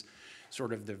 This is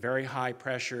sort of the very high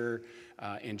pressure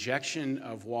injection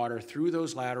of water through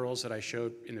those laterals that I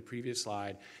showed in the previous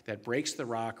slide that breaks the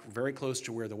rock very close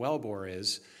to where the wellbore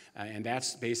is. And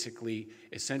that's basically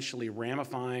essentially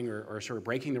ramifying or sort of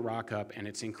breaking the rock up, and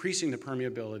it's increasing the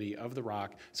permeability of the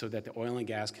rock so that the oil and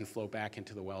gas can flow back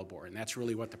into the wellbore. And that's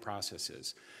really what the process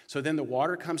is. So then the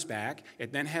water comes back.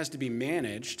 It then has to be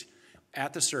managed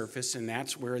at the surface, and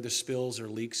that's where the spills or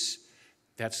leaks,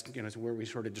 that's where we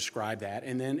sort of describe that.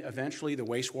 And then eventually the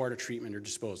wastewater treatment or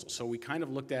disposal. So we kind of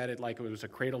looked at it like it was a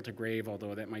cradle to grave,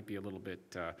 although that might be a little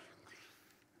bit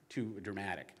too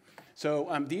dramatic.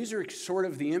 So these are sort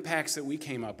of the impacts that we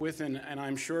came up with, and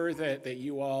I'm sure that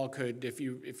you all could, if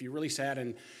you really sat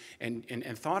and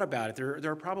thought about it,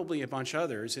 there are probably a bunch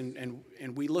others, and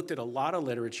we looked at a lot of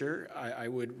literature. I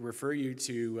would refer you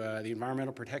to the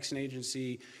Environmental Protection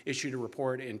Agency issued a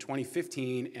report in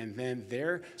 2015, and then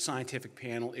their scientific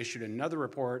panel issued another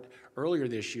report earlier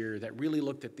this year that really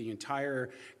looked at the entire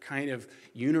kind of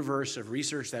universe of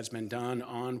research that's been done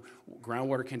on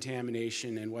groundwater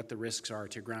contamination and what the risks are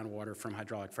to groundwater from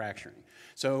hydraulic fracturing.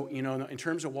 So, in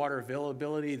terms of water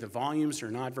availability, the volumes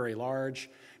are not very large,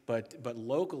 but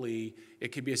locally, it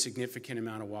could be a significant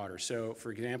amount of water. So,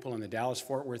 for example, in the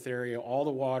Dallas-Fort Worth area, all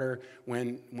the water,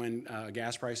 when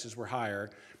gas prices were higher,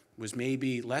 was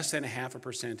maybe less than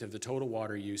 0.5% of the total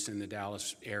water use in the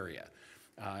Dallas area.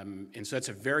 And so that's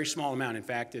a very small amount. In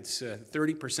fact, it's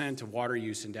 30% of water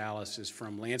use in Dallas is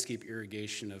from landscape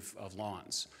irrigation of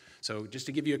lawns. So just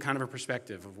to give you a kind of a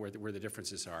perspective of where the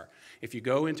differences are. If you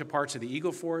go into parts of the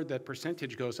Eagle Ford, that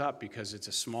percentage goes up because it's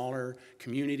a smaller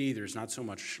community. There's not so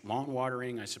much lawn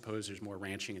watering. I suppose there's more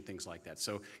ranching and things like that.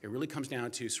 So it really comes down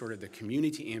to sort of the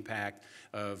community impact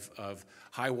of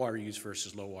high water use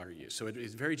versus low water use. So it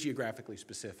is very geographically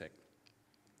specific.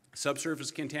 Subsurface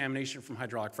contamination from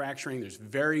hydraulic fracturing, there's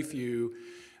very few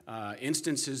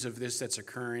instances of this that's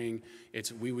occurring.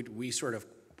 We sort of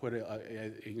put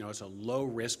it's a low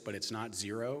risk, but it's not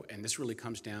zero. And this really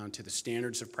comes down to the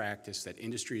standards of practice that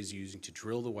industry is using to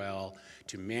drill the well,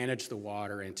 to manage the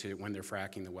water, and to when they're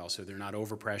fracking the well. So they're not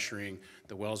overpressuring,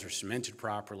 the wells are cemented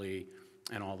properly,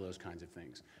 and all those kinds of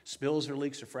things. Spills or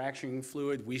leaks of fracturing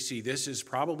fluid, we see this is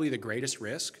probably the greatest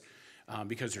risk.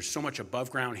 Because there's so much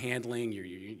above ground handling,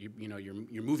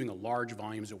 you're moving large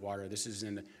volumes of water. This is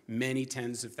in the many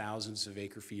tens of thousands of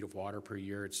acre feet of water per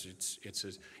year. It's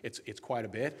quite a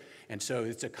bit, and so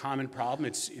it's a common problem.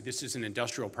 This is an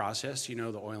industrial process. The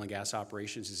oil and gas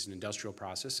operations is an industrial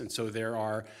process, and so there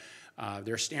are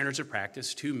standards of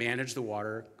practice to manage the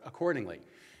water accordingly.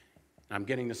 I'm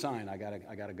getting the sign. I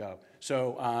gotta go.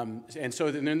 So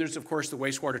then there's of course the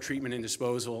wastewater treatment and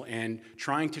disposal, and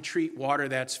trying to treat water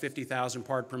that's 50,000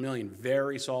 part per million,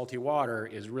 very salty water,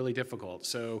 is really difficult.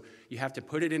 So you have to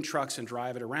put it in trucks and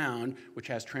drive it around, which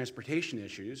has transportation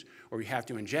issues, or you have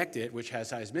to inject it, which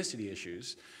has seismicity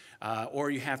issues. or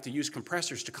you have to use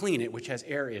compressors to clean it, which has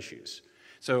air issues.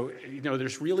 So,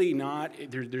 there's really not,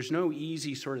 there's no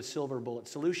easy sort of silver bullet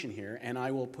solution here, and I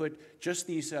will put just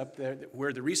these up there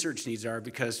where the research needs are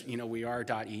because, we are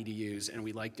 .edus and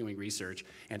we like doing research,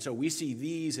 and so we see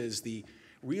these as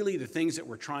really the things that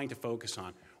we're trying to focus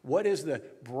on. What is the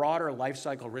broader life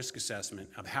cycle risk assessment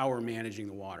of how we're managing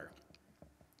the water?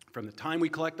 From the time we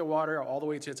collect the water all the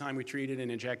way to the time we treat it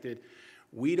and inject it,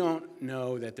 we don't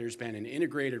know that there's been an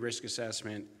integrated risk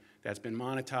assessment that's been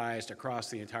monetized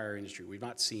across the entire industry. We've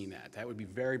not seen that. That would be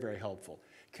very, very helpful.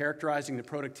 Characterizing the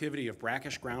productivity of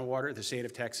brackish groundwater, the state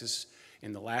of Texas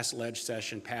in the last ledge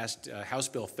session passed House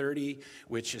Bill 30,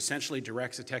 which essentially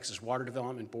directs the Texas Water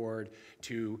Development Board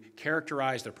to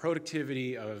characterize the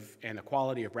productivity and the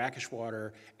quality of brackish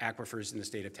water aquifers in the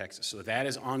state of Texas. So that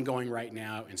is ongoing right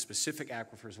now in specific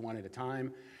aquifers one at a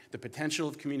time. The potential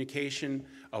of communication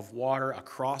of water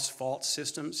across fault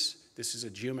systems. This is a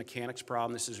geomechanics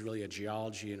problem. This is really a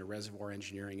geology and a reservoir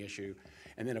engineering issue.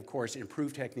 And then, of course,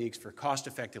 improved techniques for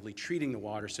cost-effectively treating the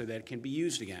water so that it can be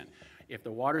used again. If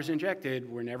the water's injected,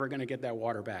 we're never going to get that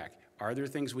water back. Are there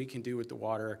things we can do with the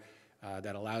water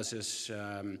that allows us,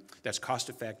 that's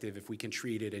cost-effective if we can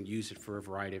treat it and use it for a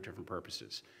variety of different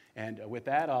purposes? And with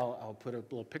that, I'll put a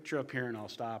little picture up here and I'll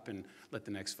stop and let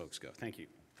the next folks go. Thank you.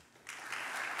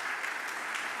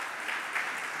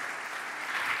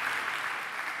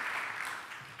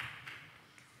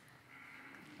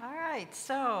 All right,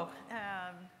 so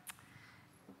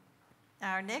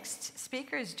our next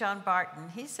speaker is John Barton.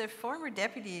 He's a former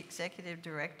Deputy Executive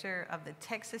Director of the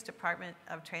Texas Department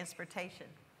of Transportation,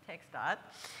 TxDOT,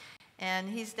 and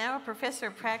he's now a Professor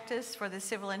of Practice for the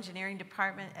Civil Engineering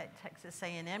Department at Texas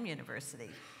A&M University.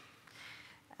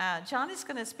 John is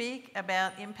going to speak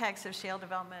about impacts of shale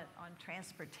development on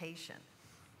transportation.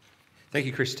 Thank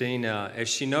you, Christine. As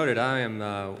she noted, I am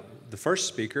the first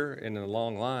speaker in a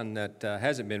long line that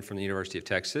hasn't been from the University of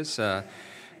Texas.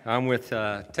 I'm with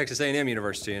Texas A&M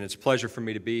University, and it's a pleasure for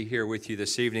me to be here with you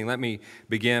this evening. Let me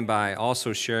begin by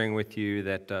also sharing with you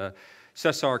that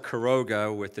Cesar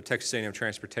Quiroga with the Texas A&M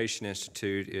Transportation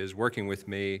Institute is working with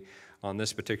me on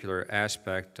this particular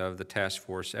aspect of the task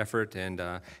force effort and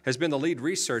has been the lead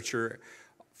researcher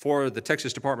for the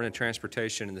Texas Department of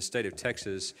Transportation in the state of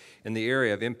Texas in the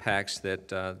area of impacts that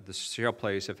the shale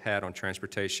plays have had on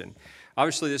transportation.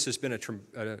 Obviously, this has been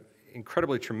an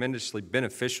incredibly, tremendously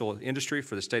beneficial industry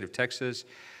for the state of Texas,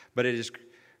 but it has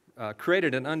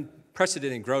created an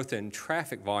unprecedented growth in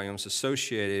traffic volumes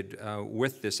associated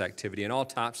with this activity in all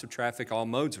types of traffic, all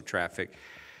modes of traffic.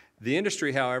 The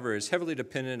industry, however, is heavily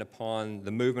dependent upon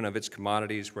the movement of its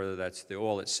commodities, whether that's the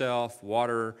oil itself,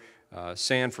 water,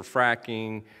 sand for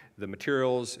fracking, the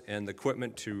materials and the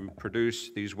equipment to produce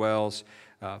these wells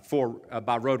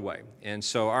by roadway. And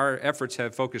so our efforts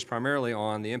have focused primarily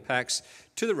on the impacts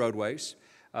to the roadways,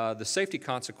 the safety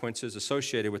consequences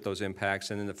associated with those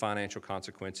impacts, and then the financial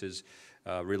consequences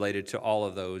related to all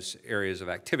of those areas of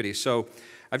activity. So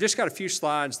I've just got a few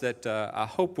slides that I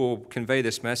hope will convey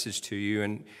this message to you.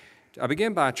 And I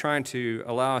begin by trying to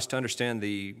allow us to understand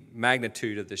the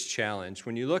magnitude of this challenge.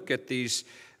 When you look at this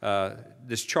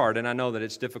chart, and I know that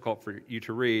it's difficult for you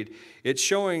to read, it's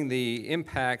showing the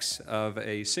impacts of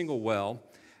a single well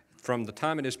from the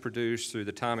time it is produced through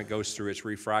the time it goes through its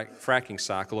fracking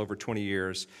cycle over 20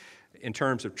 years in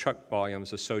terms of truck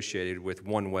volumes associated with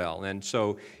one well. And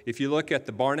so if you look at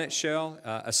the Barnett Shale,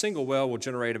 a single well will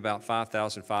generate about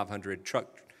 5,500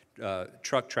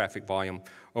 truck traffic volume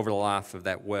over the life of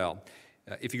that well.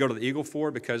 If you go to the Eagle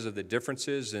Ford, because of the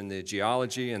differences in the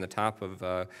geology and the type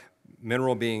of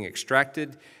mineral being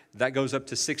extracted, that goes up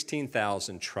to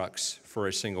 16,000 trucks for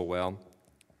a single well.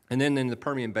 And then in the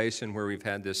Permian Basin, where we've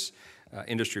had this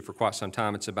industry for quite some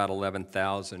time, it's about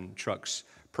 11,000 trucks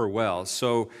per well.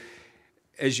 So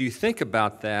as you think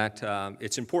about that,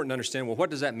 it's important to understand, well, what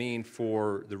does that mean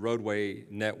for the roadway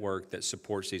network that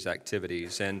supports these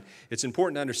activities? And it's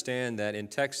important to understand that in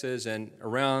Texas and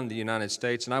around the United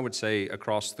States, and I would say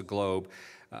across the globe,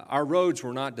 our roads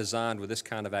were not designed with this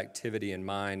kind of activity in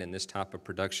mind and this type of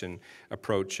production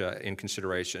approach in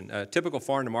consideration. A typical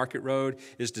farm-to-market road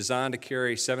is designed to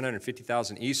carry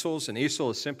 750,000 easels. An easel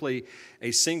is simply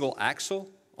a single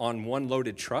axle on one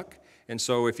loaded truck. And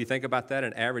so if you think about that,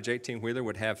 an average 18-wheeler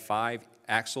would have 5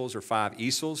 axles or 5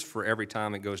 easels for every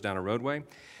time it goes down a roadway,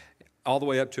 all the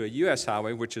way up to a U.S.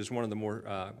 highway, which is one of the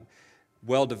more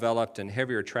well-developed and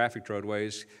heavier trafficked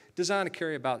roadways, designed to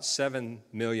carry about 7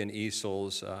 million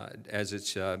easels as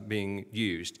it's being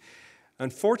used.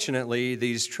 Unfortunately,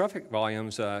 these traffic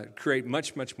volumes create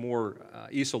much, much more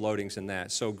ESL loadings than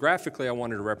that. So graphically, I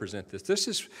wanted to represent this. This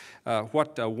is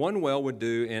what one well would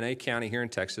do in a county here in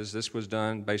Texas. This was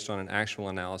done based on an actual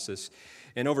analysis.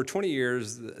 And over 20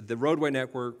 years, the roadway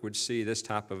network would see this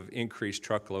type of increased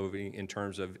truck loading in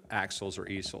terms of axles or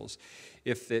ESLs.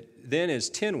 If it then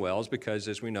is 10 wells, because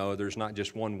as we know, there's not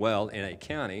just one well in a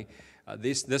county,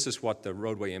 this is what the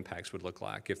roadway impacts would look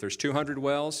like. If there's 200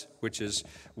 wells, which is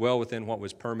well within what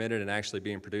was permitted and actually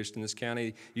being produced in this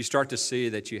county, you start to see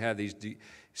that you have these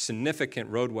significant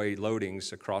roadway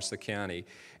loadings across the county.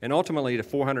 And ultimately to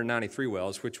 493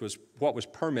 wells, which was what was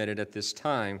permitted at this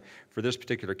time for this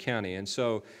particular county. And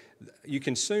so you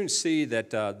can soon see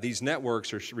that these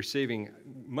networks are receiving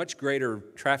much greater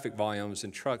traffic volumes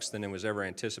and trucks than it was ever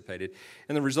anticipated.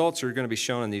 And the results are going to be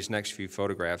shown in these next few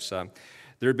photographs.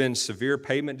 There have been severe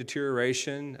pavement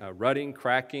deterioration, rutting,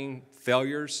 cracking,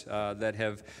 failures that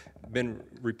have been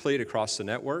replete across the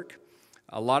network.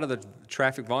 A lot of the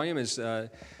traffic volume is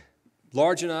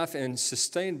large enough and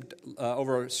sustained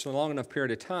over a long enough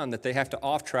period of time that they have to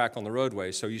off-track on the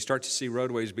roadways. So you start to see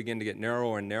roadways begin to get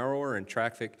narrower and narrower and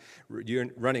traffic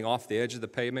running off the edge of the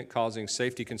pavement, causing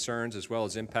safety concerns as well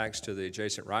as impacts to the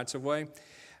adjacent rights-of-way.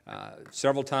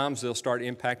 Several times they'll start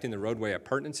impacting the roadway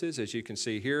appurtenances. As you can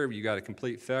see here, you got a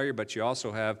complete failure, but you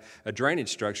also have a drainage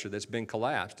structure that's been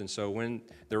collapsed. And so when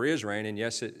there is rain, and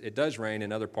yes, it does rain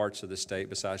in other parts of the state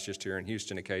besides just here in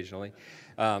Houston occasionally,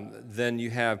 then you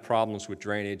have problems with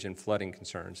drainage and flooding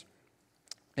concerns.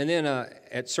 And then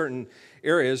at certain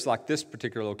areas like this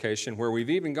particular location where we've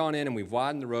even gone in and we've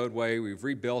widened the roadway, we've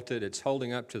rebuilt it, it's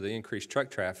holding up to the increased truck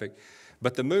traffic,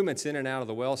 but the movements in and out of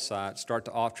the well site start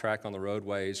to off-track on the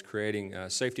roadways, creating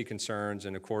safety concerns,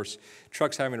 and of course,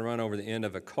 trucks having to run over the end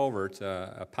of a culvert,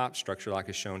 a pipe structure like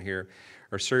is shown here,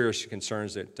 are serious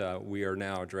concerns that we are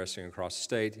now addressing across the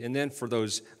state. And then for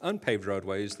those unpaved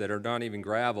roadways that are not even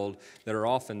graveled, that are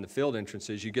often the field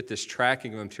entrances, you get this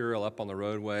tracking of material up on the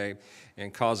roadway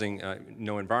and causing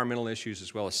environmental issues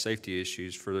as well as safety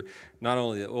issues for not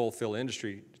only the oil field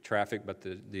industry traffic, but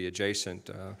the adjacent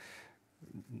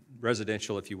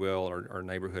residential, if you will, or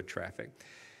neighborhood traffic.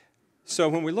 So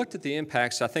when we looked at the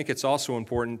impacts, I think it's also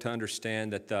important to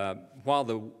understand that while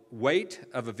the weight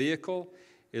of a vehicle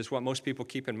is what most people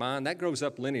keep in mind, that grows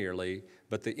up linearly,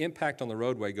 but the impact on the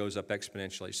roadway goes up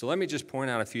exponentially. So let me just point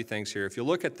out a few things here. If you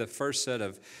look at the first set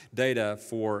of data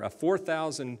for a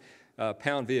 4,000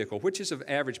 pound vehicle, which is an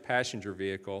average passenger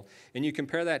vehicle, and you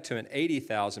compare that to an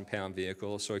 80,000 pound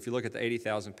vehicle, so if you look at the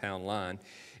 80,000 pound line,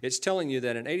 it's telling you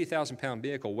that an 80,000 pound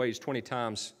vehicle weighs 20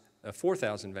 times a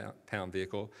 4,000 pound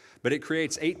vehicle, but it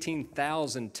creates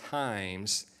 18,000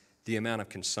 times the amount of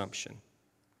consumption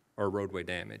or roadway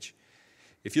damage.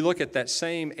 If you look at that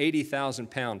same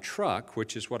 80,000 pound truck,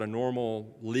 which is what a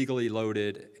normal legally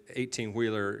loaded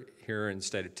 18-wheeler here in the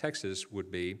state of Texas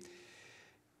would be,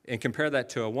 and compare that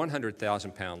to a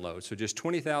 100,000 pound load, so just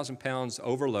 20,000 pounds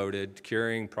overloaded,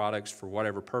 carrying products for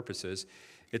whatever purposes,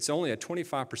 it's only a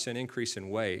 25% increase in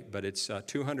weight, but it's a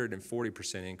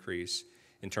 240% increase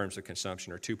in terms of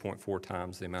consumption, or 2.4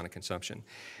 times the amount of consumption.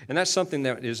 And that's something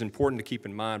that is important to keep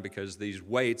in mind because these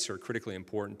weights are critically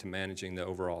important to managing the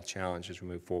overall challenge as we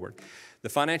move forward. The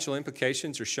financial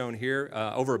implications are shown here,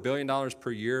 over $1 billion per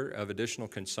year of additional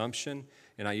consumption,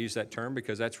 and I use that term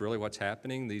because that's really what's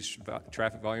happening. These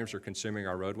traffic volumes are consuming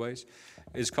our roadways,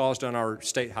 is caused on our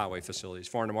state highway facilities,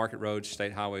 foreign to market roads,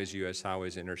 state highways, U.S.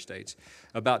 highways, interstates.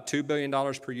 About $2 billion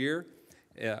per year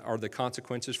are the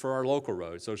consequences for our local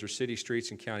roads. Those are city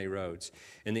streets and county roads.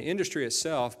 And the industry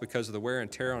itself, because of the wear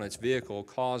and tear on its vehicle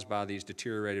caused by these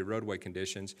deteriorated roadway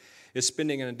conditions, is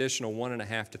spending an additional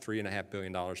 $1.5 to $3.5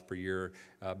 billion per year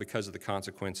because of the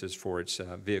consequences for its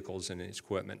vehicles and its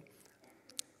equipment.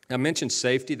 I mentioned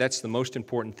safety. That's the most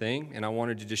important thing, and I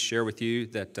wanted to just share with you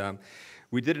that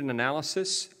we did an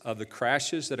analysis of the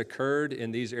crashes that occurred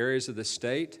in these areas of the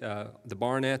state, the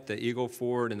Barnett, the Eagle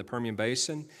Ford, and the Permian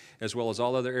Basin, as well as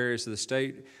all other areas of the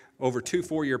state, over 2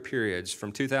 4-year periods,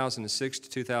 from 2006 to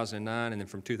 2009, and then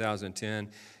from 2010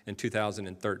 and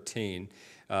 2013.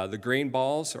 The green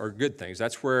balls are good things.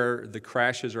 That's where the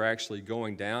crashes are actually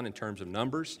going down in terms of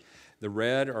numbers. The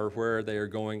red are where they are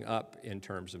going up in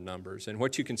terms of numbers. And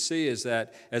what you can see is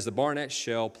that as the Barnett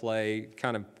Shale play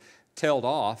kind of tailed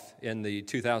off in the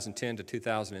 2010 to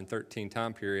 2013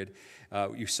 time period,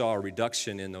 you saw a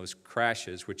reduction in those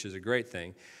crashes, which is a great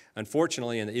thing.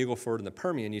 Unfortunately, in the Eagle Ford and the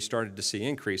Permian, you started to see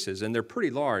increases, and they're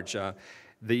pretty large.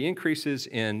 The increases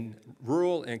in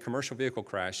rural and commercial vehicle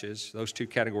crashes, those two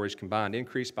categories combined,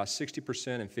 increased by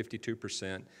 60% and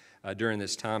 52% during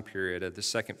this time period of the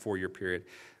second 4-year period.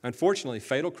 Unfortunately,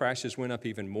 fatal crashes went up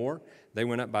even more. They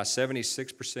went up by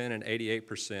 76% and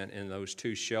 88% in those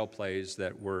two shale plays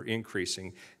that were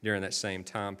increasing during that same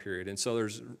time period. And so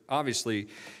there's obviously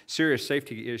serious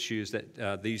safety issues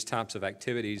that these types of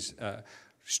activities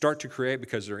start to create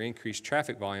because there are increased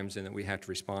traffic volumes and that we have to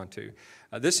respond to.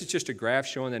 This is just a graph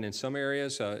showing that in some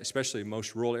areas, especially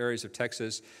most rural areas of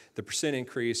Texas, the percent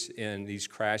increase in these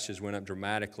crashes went up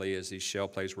dramatically as these shale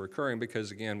plays were occurring because,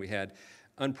 again, we had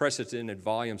unprecedented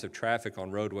volumes of traffic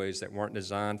on roadways that weren't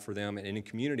designed for them and in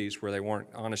communities where they weren't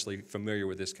honestly familiar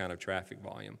with this kind of traffic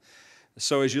volume.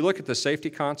 So as you look at the safety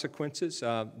consequences,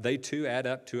 they too add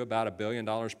up to about $1 billion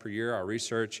per year. Our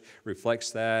research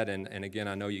reflects that, and again,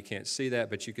 I know you can't see that,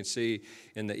 but you can see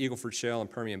in the Eagle Ford Shale and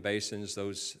Permian basins,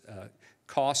 those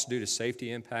costs due to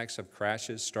safety impacts of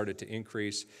crashes started to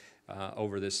increase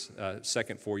over this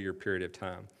second 4-year period of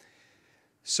time.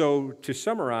 So to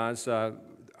summarize,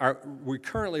 we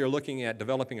currently are looking at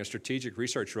developing a strategic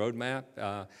research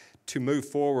roadmap to move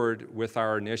forward with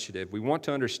our initiative. We want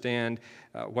to understand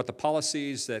what the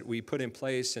policies that we put in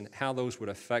place and how those would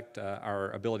affect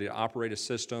our ability to operate a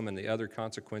system and the other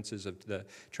consequences of the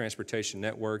transportation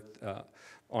network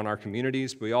on our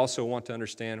communities. We also want to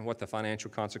understand what the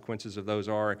financial consequences of those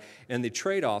are and the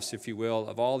trade-offs, if you will,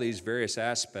 of all these various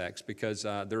aspects, because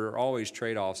there are always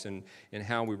trade-offs in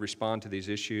how we respond to these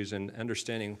issues, and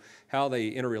understanding how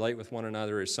they interrelate with one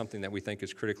another is something that we think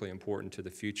is critically important to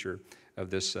the future of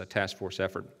this task force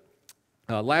effort.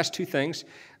 Last two things,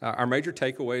 our major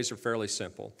takeaways are fairly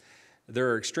simple. There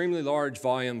are extremely large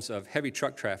volumes of heavy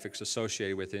truck traffic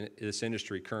associated with this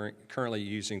industry currently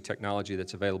using technology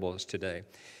that's available to us today.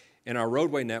 And our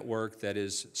roadway network that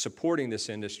is supporting this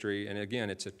industry, and again,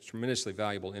 it's a tremendously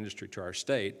valuable industry to our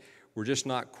state, we're just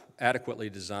not adequately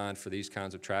designed for these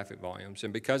kinds of traffic volumes.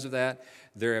 And because of that,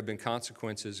 there have been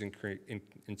consequences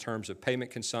in terms of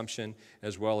payment consumption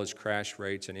as well as crash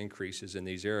rates and increases in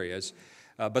these areas.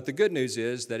 But the good news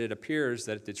is that it appears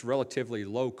that it's relatively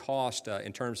low cost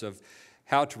in terms of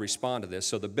how to respond to this.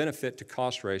 So the benefit to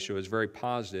cost ratio is very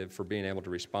positive for being able to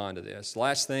respond to this.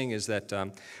 Last thing is that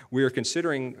we are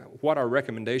considering what our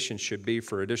recommendations should be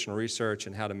for additional research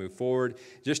and how to move forward.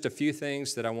 Just a few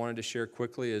things that I wanted to share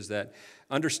quickly is that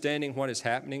understanding what is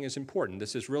happening is important.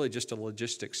 This is really just a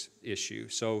logistics issue.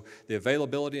 So the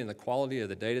availability and the quality of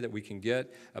the data that we can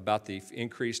get about the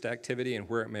increased activity and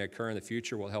where it may occur in the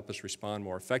future will help us respond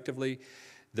more effectively.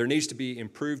 There needs to be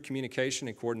improved communication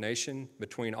and coordination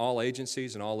between all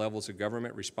agencies and all levels of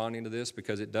government responding to this,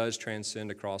 because it does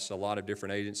transcend across a lot of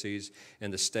different agencies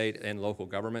in the state and local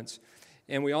governments.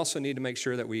 And we also need to make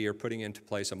sure that we are putting into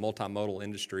place a multimodal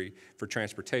industry for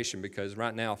transportation, because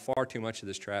right now far too much of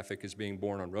this traffic is being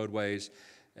borne on roadways,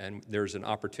 and there's an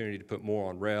opportunity to put more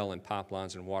on rail and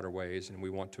pipelines and waterways, and we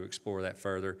want to explore that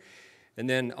further. And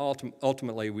then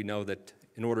ultimately we know that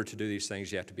in order to do these things,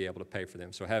 you have to be able to pay for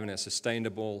them. So having a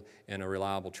sustainable and a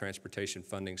reliable transportation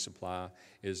funding supply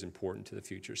is important to the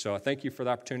future. So I thank you for the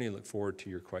opportunity and look forward to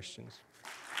your questions.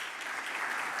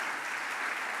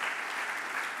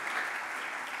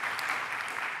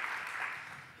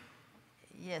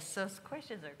 Yes, those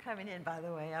questions are coming in, by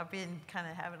the way. I've been kind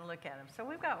of having a look at them. So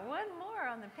we've got one more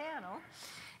on the panel,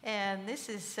 and this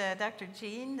is Dr.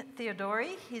 Gene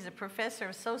Theodori. He's a professor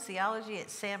of sociology at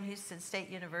Sam Houston State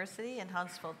University in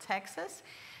Huntsville, Texas,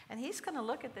 and he's going to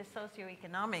look at the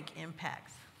socioeconomic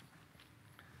impacts.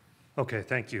 Okay,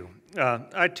 thank you.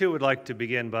 I too would like to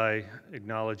begin by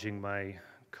acknowledging my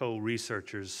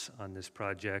co-researchers on this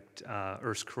project,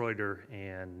 Urs Kreuter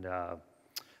and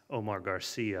Omar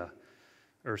Garcia.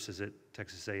 Urs is at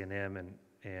Texas A&M,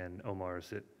 and Omar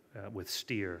is at, with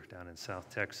Steer down in South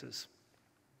Texas.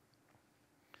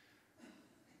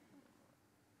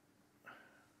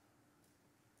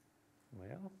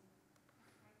 Well,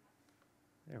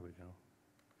 there we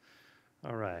go.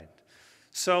 All right.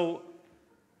 So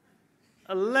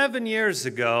 11 years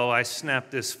ago, I snapped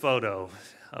this photo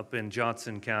up in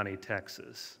Johnson County,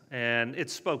 Texas, and it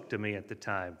spoke to me at the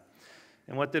time.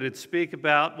 And what did it speak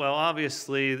about? Well,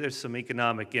 obviously, there's some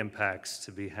economic impacts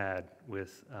to be had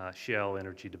with shale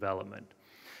energy development.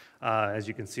 As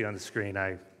you can see on the screen,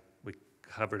 we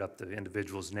covered up the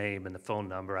individual's name and the phone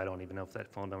number. I don't even know if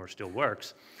that phone number still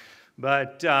works.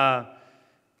 But,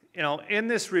 you know, in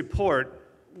this report,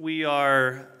 we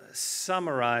are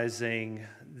summarizing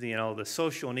the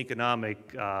social and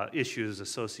economic issues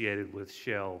associated with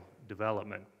shale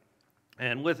development.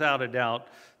 And without a doubt,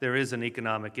 there is an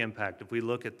economic impact. If we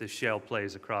look at the shale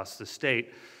plays across the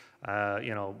state,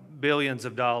 billions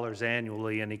of dollars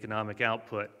annually in economic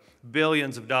output,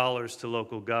 billions of dollars to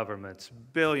local governments,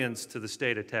 billions to the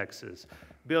state of Texas,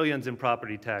 billions in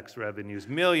property tax revenues,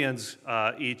 millions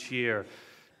each year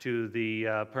to the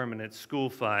permanent school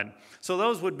fund. So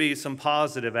those would be some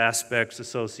positive aspects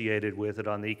associated with it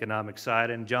on the economic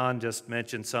side. And John just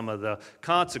mentioned some of the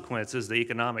consequences, the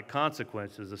economic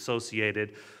consequences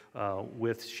associated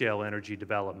with shale energy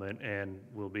development, and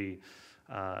we'll be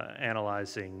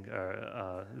analyzing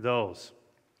those.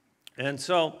 And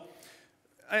so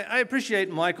I appreciate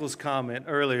Michael's comment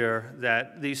earlier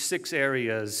that these 6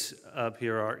 areas up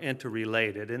here are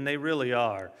interrelated, and they really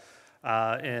are.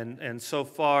 And so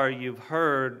far, you've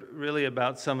heard really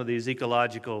about some of these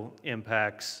ecological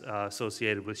impacts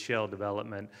associated with shale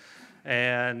development.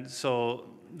 And so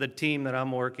the team that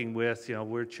I'm working with,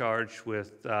 we're charged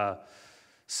with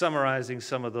summarizing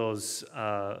some of those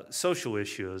social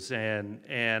issues.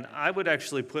 And I would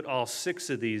actually put all 6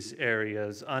 of these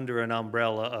areas under an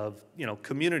umbrella of,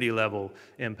 community level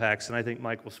impacts. And I think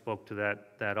Michael spoke to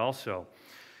that also.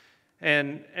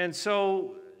 And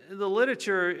so the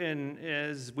literature,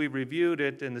 as we reviewed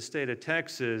it in the state of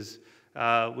Texas,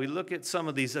 we look at some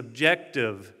of these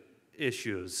objective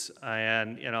issues,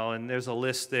 and there's a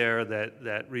list there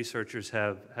that researchers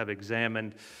have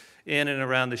examined in and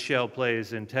around the shale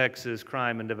plays in Texas: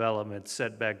 crime and development,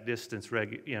 setback distance,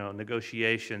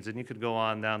 negotiations, and you could go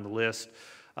on down the list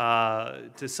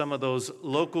to some of those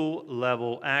local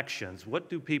level actions. What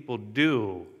do people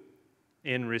do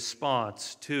in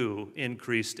response to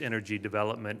increased energy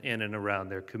development in and around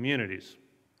their communities?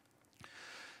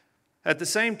 At the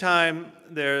same time,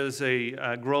 there's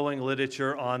a growing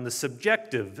literature on the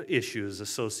subjective issues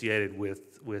associated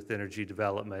with energy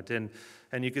development.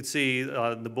 And you could see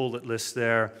the bullet list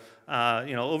there,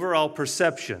 overall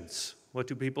perceptions. What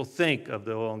do people think of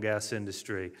the oil and gas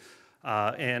industry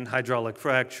and hydraulic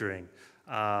fracturing?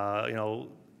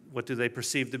 What do they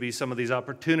perceive to be some of these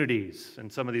opportunities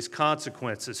and some of these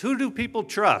consequences? Who do people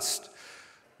trust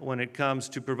when it comes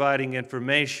to providing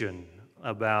information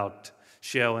about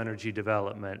shale energy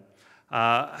development?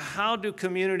 How do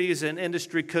communities and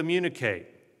industry communicate?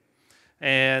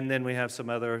 And then we have some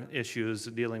other issues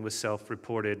dealing with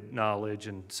self-reported knowledge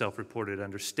and self-reported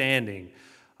understanding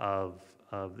of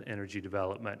energy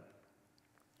development.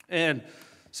 And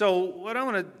so what I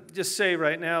want to just say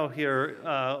right now here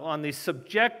on these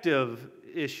subjective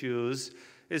issues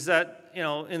is that,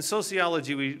 in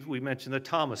sociology we mentioned the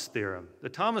TAMEST theorem. The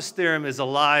TAMEST theorem is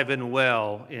alive and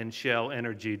well in shale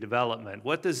energy development.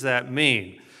 What does that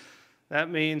mean? That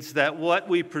means that what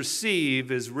we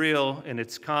perceive is real in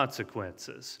its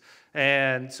consequences.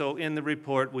 And so in the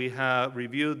report we have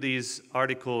reviewed these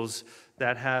articles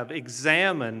that have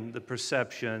examined the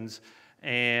perceptions,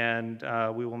 and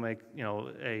we will make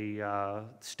a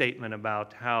statement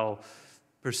about how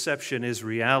perception is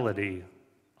reality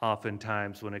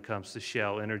oftentimes when it comes to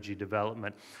shale energy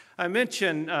development. I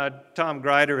mentioned Tom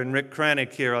Greider and Rick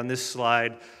Kranick here on this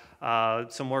slide,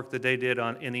 some work that they did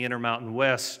in the Intermountain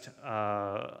West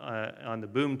on the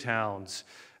boom towns.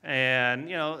 And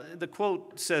the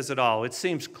quote says it all. It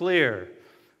seems clear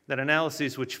that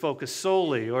analyses which focus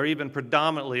solely or even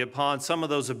predominantly upon some of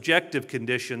those objective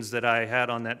conditions that I had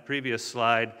on that previous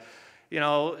slide,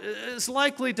 is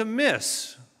likely to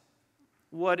miss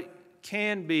what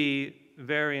can be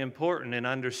very important in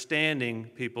understanding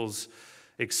people's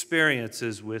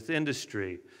experiences with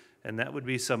industry, and that would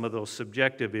be some of those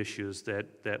subjective issues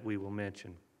that we will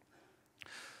mention.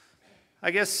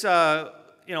 I guess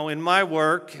in my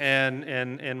work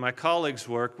and my colleagues'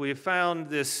 work, we have found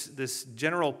this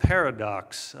general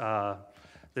paradox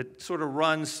that sort of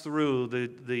runs through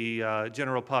the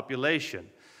general population.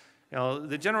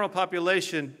 The general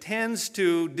population tends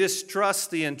to distrust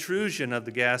the intrusion of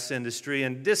the gas industry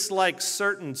and dislikes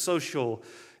certain social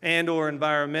and/or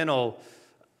environmental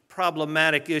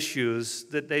problematic issues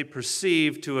that they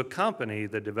perceive to accompany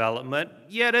the development,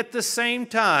 yet at the same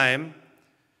time,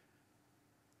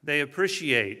 they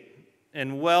appreciate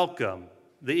and welcome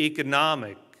the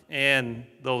economic and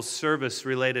those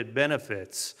service-related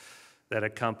benefits that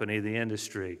accompany the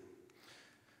industry.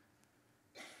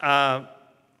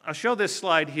 I'll show this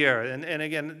slide here, and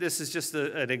again, this is just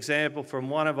an example from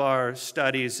one of our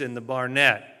studies in the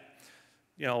Barnett.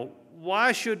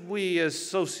 Why should we as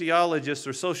sociologists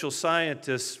or social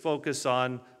scientists focus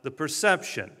on the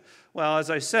perception? Well, as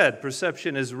I said,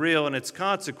 perception is real in its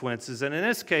consequences, and in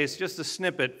this case, just a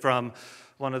snippet from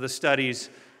one of the studies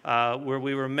where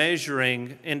we were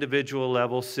measuring individual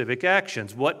level civic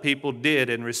actions, what people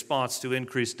did in response to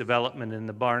increased development in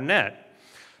the Barnett.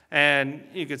 And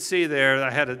you could see there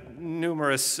I had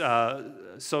numerous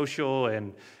social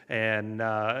and and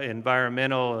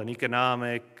environmental and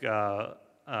economic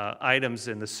items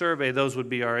in the survey, those would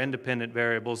be our independent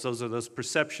variables. Those are those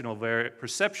perceptual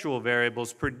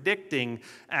variables predicting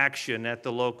action at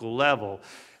the local level.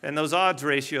 And those odds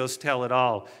ratios tell it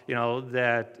all, you know,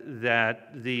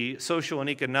 that the social and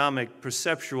economic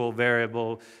perceptual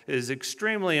variable is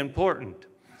extremely important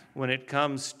when it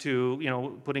comes to, you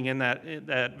know, putting in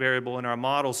that variable in our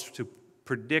models to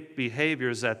predict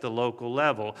behaviors at the local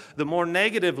level. The more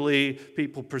negatively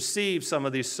people perceive some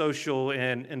of these social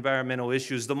and environmental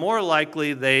issues, the more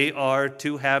likely they are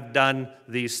to have done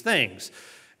these things.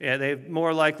 And they're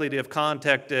more likely to have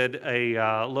contacted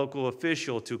a local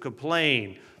official to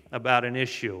complain about an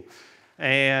issue.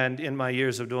 And in my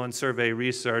years of doing survey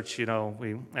research, you know,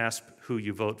 we ask who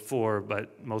you vote for,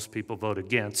 but most people vote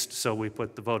against, so we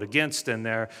put the vote against in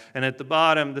there. And at the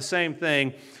bottom, the same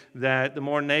thing, that the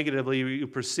more negatively you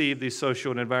perceive these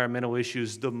social and environmental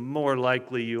issues, the more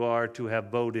likely you are to have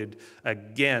voted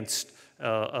against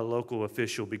a local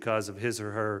official because of his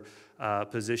or her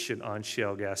position on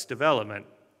shale gas development.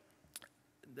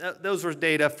 Those were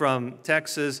data from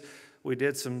Texas. We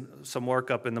did some work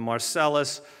up in the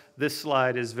Marcellus. This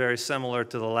slide is very similar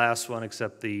to the last one,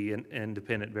 except the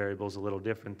independent variable is a little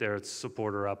different there. It's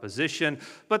support or opposition,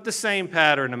 but the same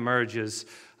pattern emerges.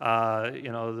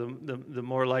 You know, the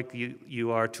more likely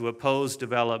you are to oppose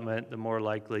development, the more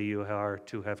likely you are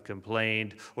to have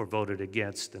complained or voted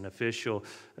against an official.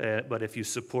 But if you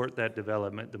support that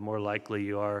development, the more likely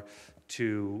you are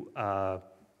to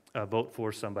vote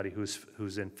for somebody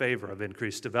who's in favor of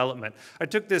increased development. I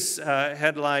took this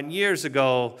headline years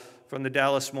ago from the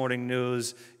Dallas Morning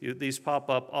News. These pop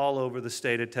up all over the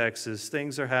state of Texas.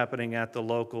 Things are happening at the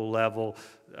local level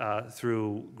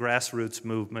through grassroots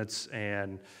movements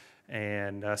and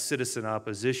citizen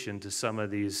opposition to some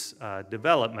of these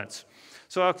developments.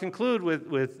 So I'll conclude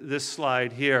with this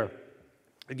slide here.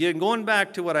 Again, going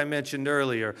back to what I mentioned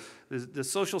earlier, the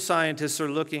social scientists are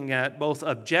looking at both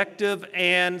objective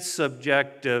and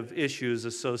subjective issues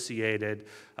associated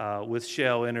with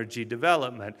shale energy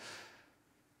development.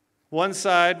 One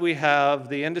side, we have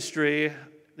the industry.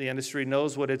 The industry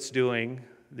knows what it's doing.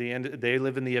 They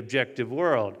live in the objective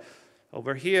world.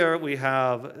 Over here, we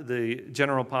have the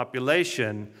general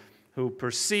population who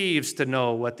perceives to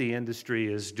know what the industry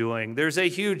is doing. There's a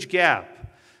huge gap,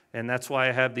 and that's why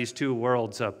I have these two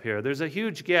worlds up here. There's a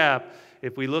huge gap,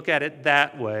 if we look at it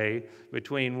that way,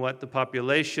 between what the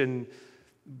population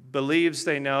believes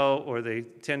they know, or they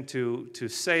tend to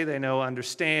say they know,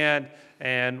 understand,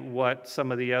 and what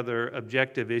some of the other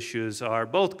objective issues are,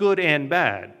 both good and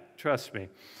bad, trust me.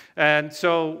 And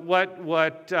so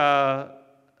what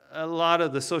a lot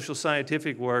of the social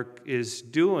scientific work is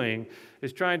doing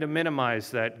is trying to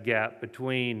minimize that gap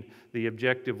between the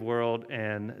objective world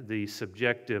and the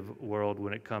subjective world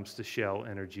when it comes to shale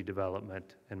energy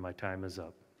development, and my time is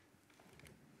up.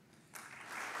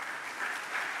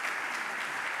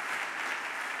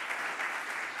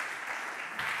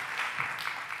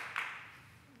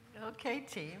 Okay,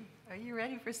 team, are you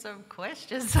ready for some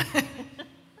questions?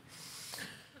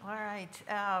 All right,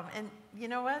 and you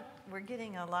know what? We're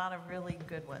getting a lot of really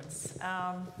good ones.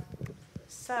 I'm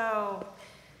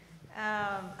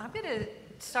going to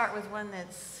start with one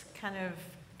that's kind of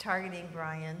targeting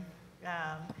Brian.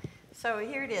 So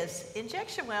here it is.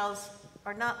 Injection wells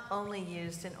are not only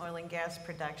used in oil and gas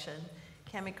production.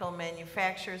 Chemical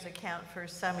manufacturers account for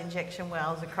some injection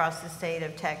wells across the state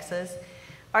of Texas.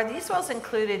 Are these wells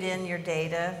included in your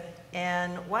data?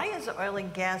 And why is oil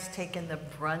and gas taking the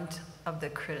brunt of the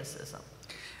criticism?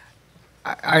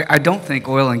 I don't think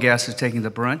oil and gas is taking the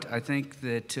brunt. I think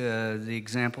that the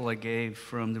example I gave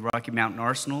from the Rocky Mountain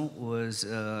Arsenal was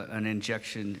an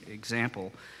injection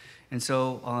example. And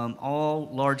so all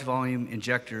large volume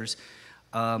injectors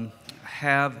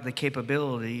have the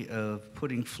capability of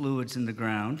putting fluids in the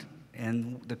ground.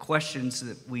 And the questions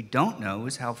that we don't know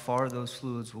is how far those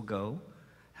fluids will go,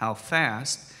 how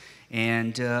fast,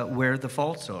 and where the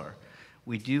faults are.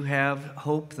 We do have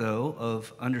hope, though,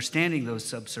 of understanding those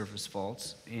subsurface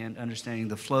faults and understanding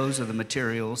the flows of the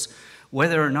materials,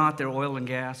 whether or not they're oil and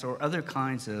gas or other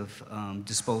kinds of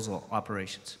disposal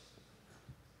operations.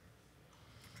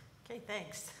 Okay,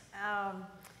 thanks.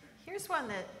 Here's one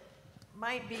that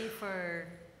might be for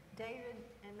David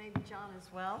and maybe John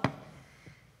as well.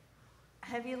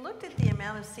 Have you looked at the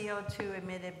amount of CO2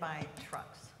 emitted by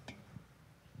trucks?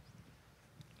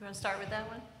 You want to start with that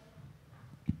one?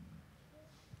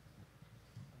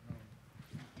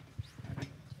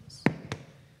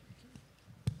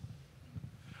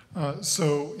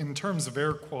 So in terms of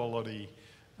air quality,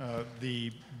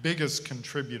 the biggest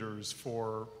contributors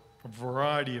for a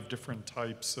variety of different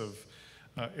types of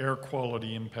air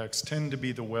quality impacts tend to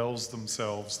be the wells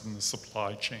themselves and the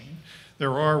supply chain.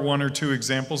 There are one or two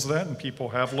examples of that, and people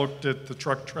have looked at the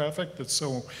truck traffic that's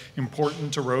so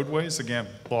important to roadways. Again,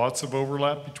 lots of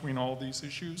overlap between all these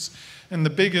issues. And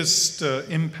the biggest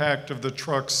impact of the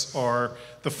trucks are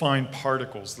the fine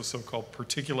particles, the so-called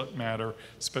particulate matter,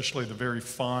 especially the very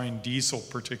fine diesel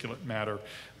particulate matter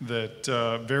that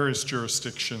various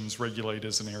jurisdictions regulate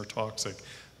as an air toxic.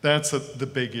 That's the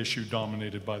big issue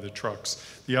dominated by the trucks.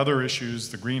 The other issues,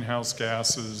 the greenhouse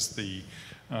gases, the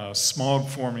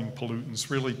smog-forming pollutants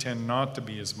really tend not to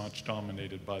be as much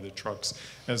dominated by the trucks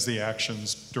as the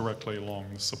actions directly along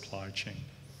the supply chain.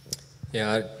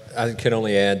 Yeah, I can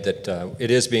only add that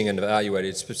it is being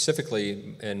evaluated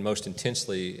specifically and most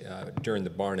intensely during the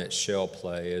Barnett Shale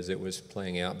play as it was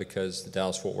playing out, because the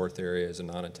Dallas-Fort Worth area is a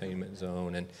non-attainment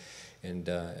zone. And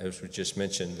as we just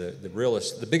mentioned,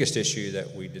 the biggest issue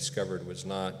that we discovered was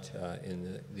not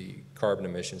in the carbon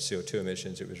emissions, CO2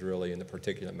 emissions. It was really in the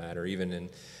particulate matter, even in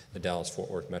the Dallas-Fort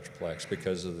Worth Metroplex,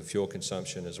 because of the fuel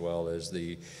consumption as well as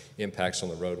the impacts on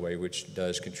the roadway, which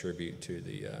does contribute to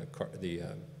the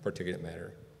particulate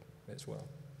matter as well.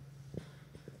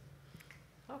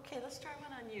 Okay, let's try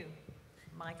one on you,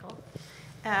 Michael.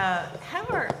 How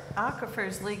are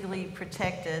aquifers legally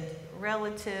protected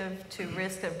relative to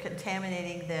risk of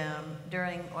contaminating them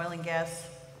during oil and gas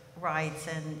rights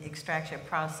and extraction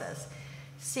process?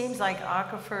 Seems like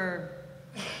aquifer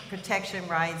protection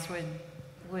rights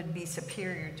would be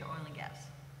superior to oil and gas.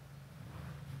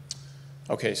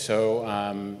 Okay, so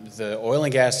the oil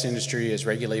and gas industry is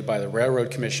regulated by the Railroad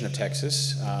Commission of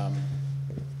Texas,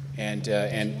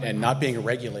 and not being a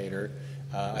regulator,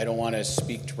 I don't want to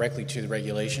speak directly to the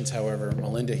regulations. However,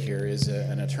 Melinda here is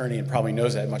an attorney and probably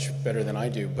knows that much better than I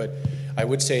do. But I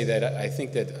would say that I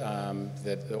think that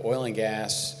that the oil and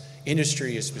gas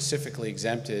industry is specifically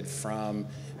exempted from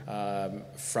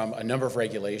a number of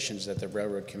regulations that the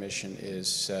Railroad Commission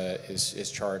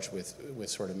is charged with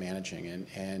sort of managing.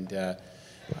 And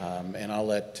I'll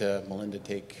let Melinda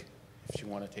take, if you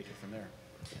want to take it from there.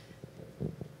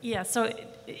 Yeah. So,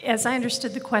 as I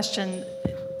understood the question,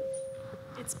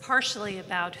 it's partially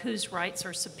about whose rights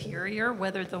are superior,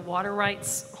 whether the water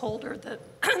rights holder, the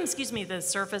excuse me, the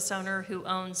surface owner who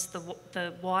owns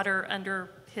the water under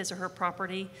his or her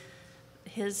property,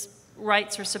 his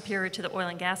rights are superior to the oil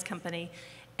and gas company.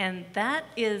 And that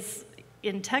is,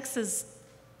 in Texas,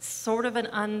 sort of an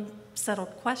unsettled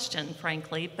question,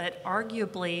 frankly, but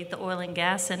arguably the oil and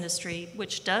gas industry,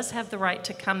 which does have the right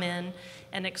to come in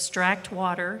and extract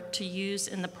water to use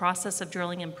in the process of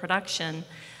drilling and production,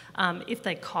 if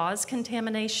they cause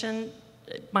contamination,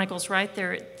 Michael's right,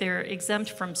 they're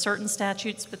exempt from certain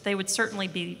statutes, but they would certainly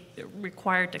be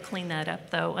required to clean that up,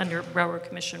 though, under Railroad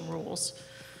Commission rules.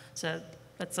 So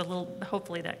that's a little,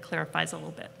 hopefully that clarifies a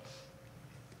little bit.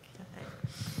 Okay.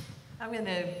 I'm going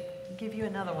to give you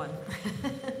another one.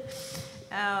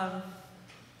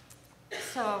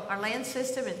 So our land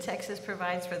system in Texas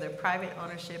provides for the private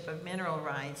ownership of mineral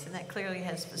rights, and that clearly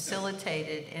has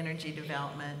facilitated energy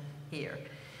development here.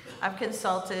 I've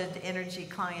consulted energy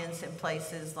clients in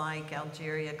places like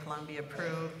Algeria, Colombia,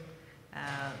 Peru,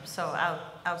 so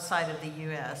outside of the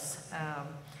U.S.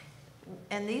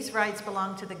 And these rights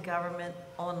belong to the government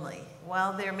only.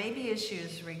 While there may be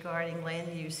issues regarding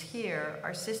land use here,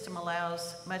 our system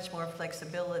allows much more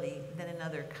flexibility than in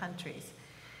other countries.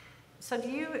 So do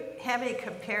you have a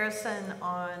comparison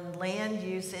on land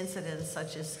use incidents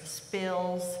such as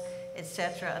spills, et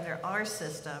cetera, under our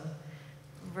system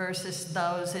versus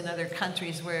those in other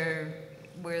countries where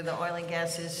the oil and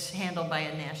gas is handled by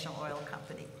a national oil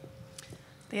company?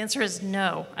 The answer is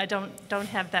no. I don't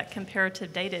have that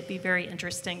comparative data. It'd be very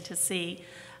interesting to see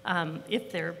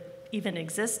if there even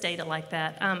exists data like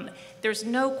that. There's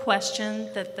no question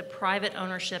that the private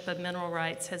ownership of mineral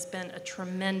rights has been a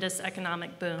tremendous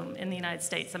economic boom in the United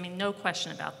States. I mean, no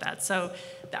question about that. So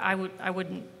I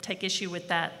wouldn't take issue with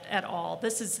that at all.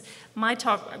 This is my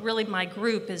talk, really my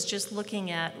group is just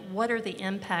looking at what are the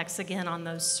impacts, again, on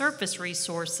those surface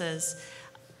resources.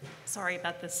 Sorry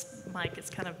about this mic, it's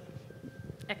kind of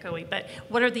echoey, but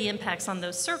what are the impacts on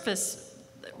those surface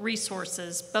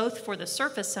resources, both for the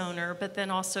surface owner, but then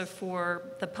also for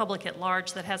the public at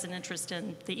large that has an interest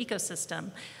in the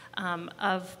ecosystem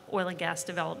of oil and gas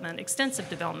development, extensive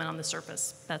development on the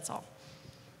surface. That's all.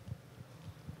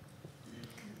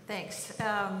 Thanks.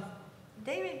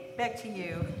 David, back to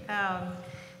you.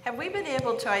 Have we been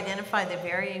able to identify the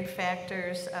varying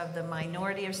factors of the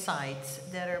minority of sites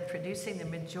that are producing the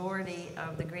majority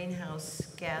of the greenhouse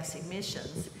gas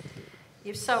emissions?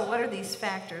 If so, what are these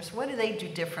factors? What do they do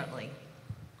differently?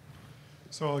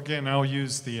 So again, I'll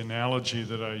use the analogy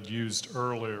that I'd used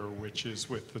earlier, which is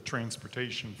with the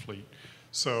transportation fleet.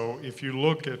 So if you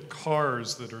look at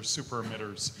cars that are super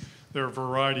emitters, there are a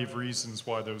variety of reasons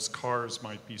why those cars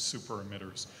might be super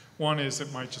emitters. One is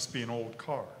it might just be an old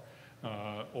car,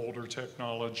 older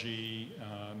technology,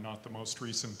 not the most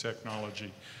recent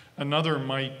technology. Another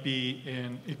might be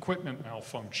an equipment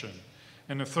malfunction.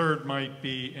 And a third might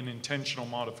be an intentional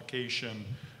modification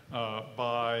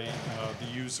by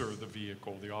the user of the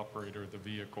vehicle, the operator of the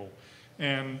vehicle.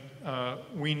 And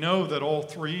we know that all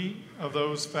three of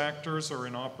those factors are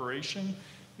in operation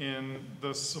in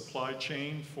the supply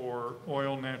chain for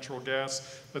oil, natural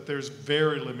gas, but there's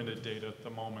very limited data at the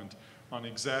moment on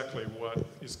exactly what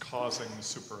is causing the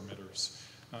super emitters.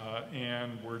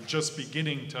 And we're just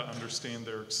beginning to understand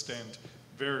their extent,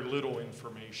 very little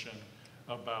information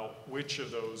about which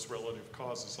of those relative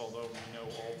causes, although we know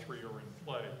all three are in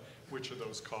play, which of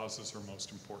those causes are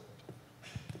most important.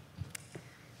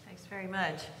 Thanks very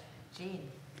much. Jean.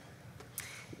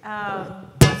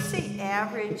 What's the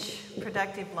average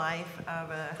productive life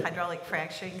of a hydraulic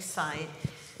fracturing site?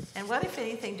 And what, if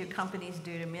anything, do companies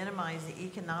do to minimize the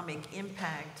economic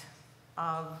impact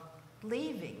of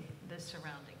leaving the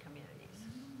surrounding communities?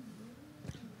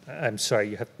 I'm sorry,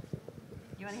 you have.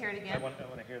 You want to hear it again? I want to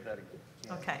hear that again.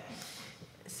 Okay.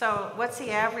 So what's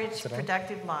the average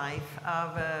productive life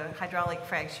of a hydraulic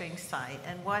fracturing site?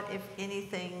 And what, if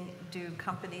anything, do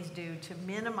companies do to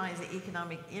minimize the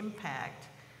economic impact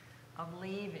of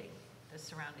leaving the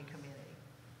surrounding community?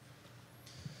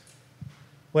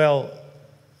 Well,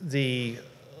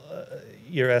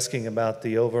 you're asking about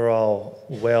the overall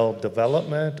well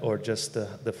development or just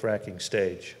the fracking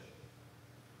stage?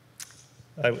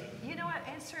 You know what?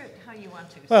 Answer it how you want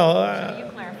to. Well, so you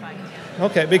clarify.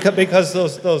 Okay, because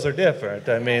those are different.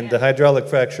 I mean, the hydraulic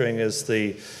fracturing is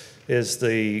the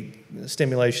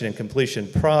stimulation and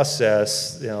completion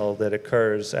process, that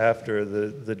occurs after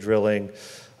the drilling.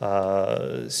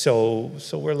 So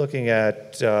we're looking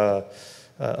at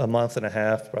a month and a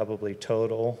half probably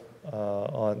total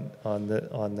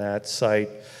on that site.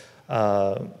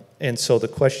 And so the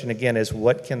question again is,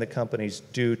 what can the companies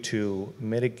do to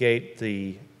mitigate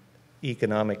the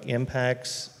economic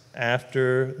impacts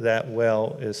after that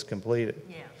well is completed?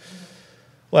 Yeah.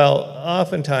 Well,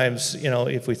 oftentimes,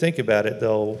 if we think about it,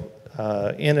 though,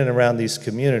 in and around these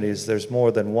communities, there's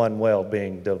more than one well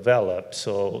being developed.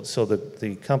 So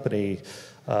the company,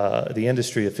 the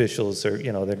industry officials are,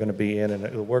 they're going to be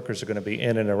the workers are going to be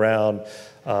in and around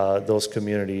those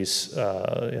communities,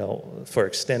 for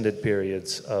extended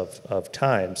periods of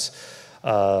times,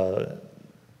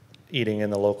 eating in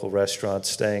the local restaurants,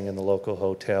 staying in the local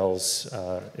hotels,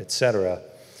 etc.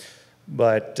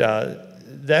 But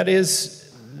that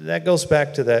goes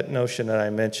back to that notion that I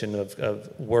mentioned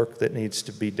of work that needs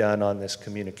to be done on this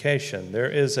communication. There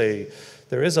is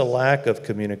a lack of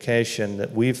communication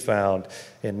that we've found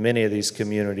in many of these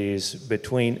communities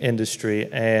between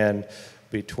industry and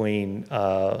between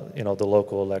the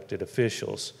local elected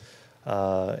officials.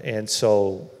 And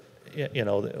so,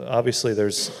 obviously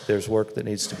there's work that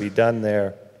needs to be done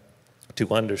there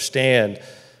to understand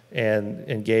and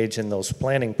engage in those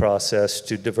planning process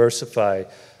to diversify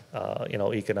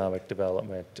economic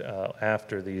development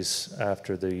after the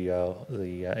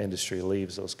industry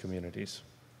leaves those communities.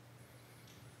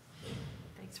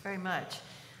 Thanks very much.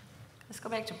 Let's go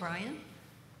back to Brian.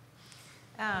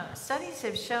 Studies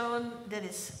have shown that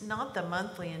it's not the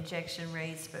monthly injection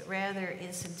rates, but rather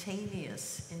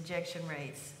instantaneous injection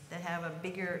rates that have a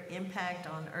bigger impact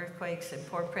on earthquakes and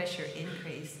pore pressure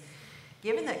increase.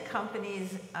 Given that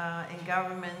companies and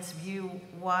governments view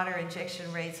water injection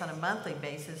rates on a monthly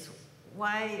basis,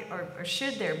 why or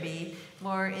should there be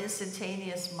more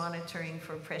instantaneous monitoring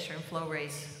for pressure and flow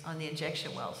rates on the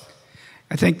injection wells?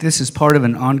 I think this is part of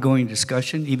an ongoing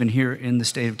discussion, even here in the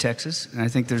state of Texas. And I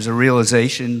think there's a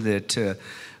realization that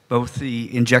both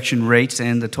the injection rates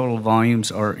and the total volumes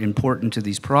are important to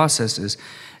these processes,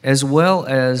 as well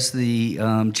as the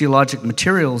geologic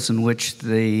materials in which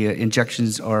the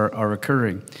injections are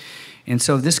occurring. And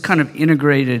so this kind of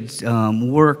integrated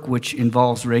work, which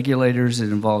involves regulators,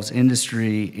 it involves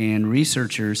industry and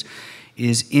researchers,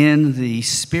 is in the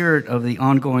spirit of the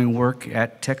ongoing work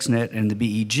at TexNet and the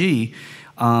BEG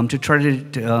to try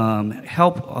to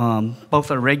help both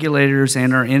our regulators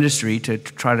and our industry to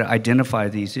try to identify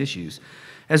these issues,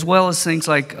 as well as things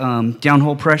like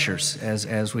downhole pressures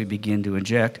as we begin to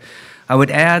inject. I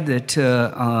would add that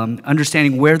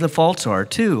understanding where the faults are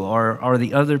too are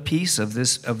the other piece of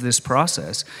this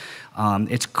process.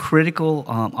 It's critical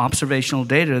observational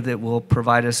data that will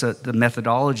provide us the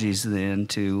methodologies then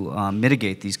to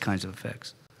mitigate these kinds of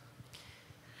effects.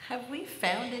 Have we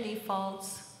found any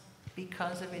faults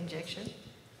because of injection?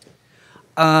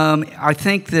 I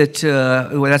think that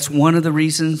well, that's one of the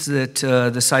reasons that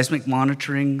the seismic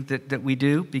monitoring that we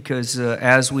do, because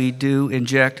as we do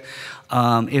inject,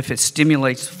 if it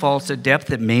stimulates faults at depth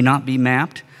that may not be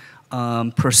mapped,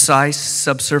 precise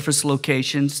subsurface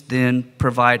locations then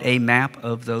provide a map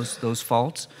of those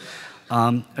faults.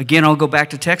 Again, I'll go back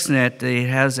to TextNet. It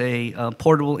has a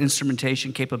portable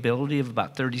instrumentation capability of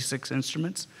about 36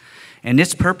 instruments. And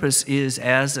its purpose is,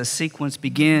 as a sequence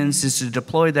begins, is to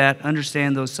deploy that,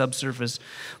 understand those subsurface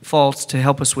faults to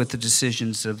help us with the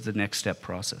decisions of the next step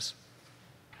process.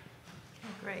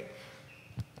 Okay, great.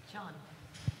 John.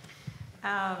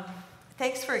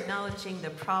 Thanks for acknowledging the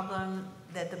problem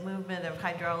that the movement of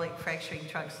hydraulic fracturing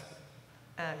trucks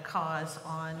cause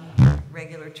on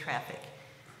regular traffic.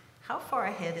 How far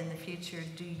ahead in the future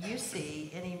do you see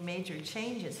any major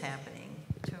changes happening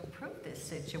to improve this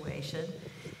situation?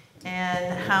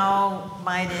 And how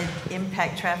might it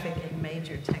impact traffic in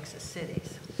major Texas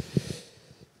cities?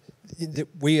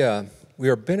 We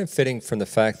are benefiting from the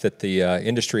fact that the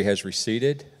industry has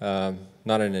receded,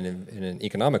 not in an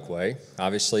economic way.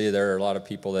 Obviously, there are a lot of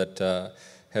people that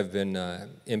have been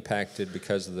impacted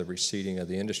because of the receding of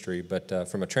the industry, but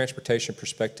from a transportation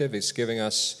perspective, it's giving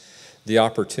us the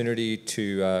opportunity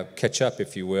to catch up,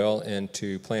 if you will, and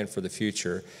to plan for the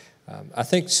future. I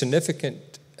think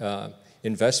significant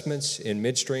investments in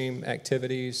midstream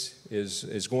activities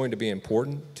is going to be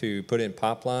important to put in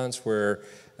pipelines where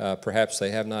perhaps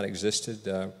they have not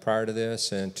existed prior to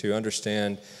this, and to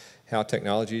understand how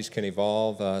technologies can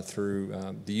evolve through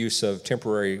the use of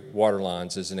temporary water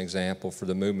lines as an example for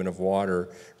the movement of water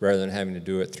rather than having to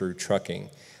do it through trucking.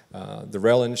 The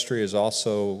rail industry is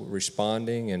also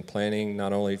responding and planning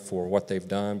not only for what they've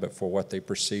done, but for what they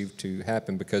perceive to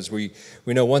happen, because we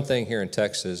know one thing here in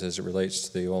Texas as it relates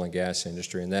to the oil and gas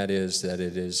industry, and that is that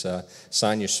it is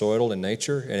sinusoidal in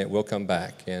nature, and it will come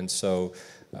back. And so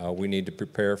we need to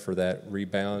prepare for that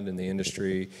rebound in the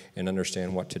industry and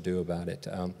understand what to do about it.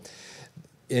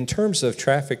 In terms of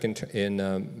traffic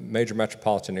in major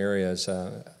metropolitan areas,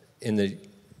 in the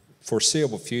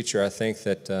foreseeable future, I think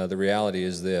that the reality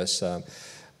is this.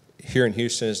 Here in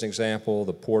Houston, as an example,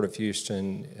 the Port of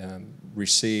Houston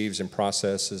receives and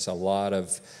processes a lot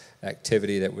of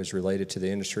activity that was related to the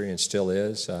industry and still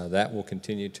is. That will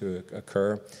continue to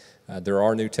occur. There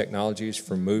are new technologies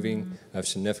for moving of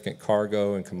significant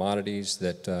cargo and commodities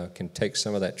that can take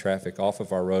some of that traffic off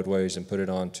of our roadways and put it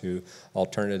onto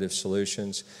alternative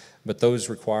solutions. But those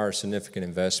require significant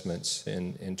investments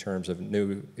in terms of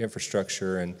new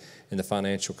infrastructure, and the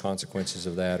financial consequences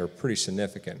of that are pretty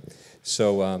significant.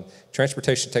 So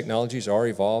transportation technologies are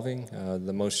evolving.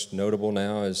 The most notable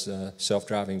now is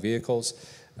self-driving vehicles.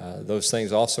 Those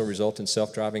things also result in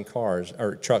self-driving cars,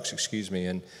 or trucks, excuse me.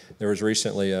 And there was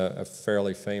recently a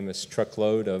fairly famous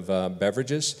truckload of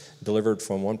beverages delivered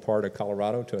from one part of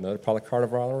Colorado to another part of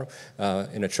Colorado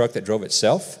in a truck that drove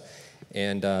itself.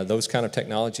 And those kind of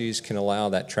technologies can allow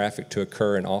that traffic to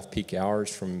occur in off-peak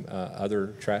hours from other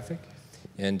traffic.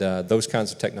 And those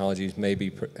kinds of technologies may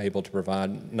be able to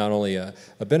provide not only a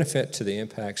benefit to the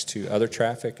impacts to other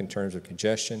traffic in terms of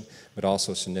congestion, but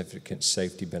also significant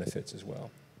safety benefits as well.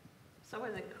 So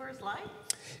was it Coors Light?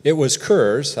 It was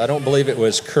Coors. I don't believe it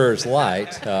was Coors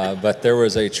Light, but there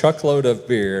was a truckload of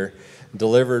beer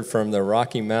delivered from the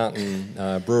Rocky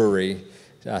Mountain Brewery,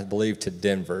 I believe, to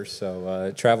Denver. So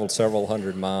it traveled several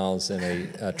hundred miles in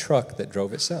a truck that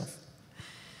drove itself.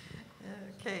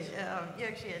 Okay, you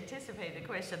actually anticipated a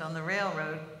question on the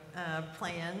railroad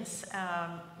plans.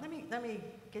 Let me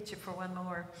get you for one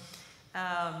more.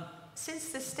 Since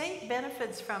the state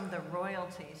benefits from the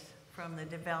royalties from the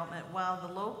development, while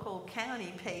the local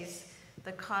county pays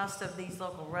the cost of these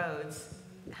local roads,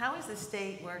 how is the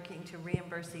state working to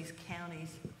reimburse these counties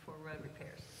for road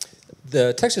repairs?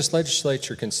 The Texas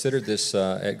legislature considered this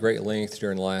at great length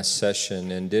during the last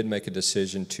session and did make a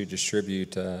decision to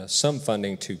distribute some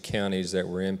funding to counties that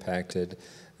were impacted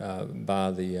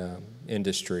by the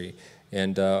industry.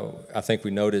 And I think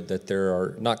we noted that there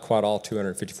are not quite all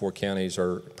 254 counties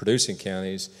are producing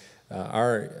counties.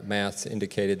 Our math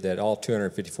indicated that all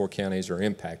 254 counties are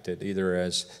impacted, either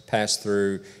as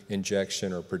pass-through,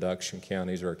 injection, or production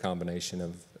counties, or a combination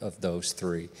of those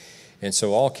three. And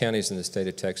so all counties in the state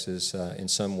of Texas in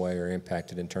some way are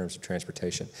impacted in terms of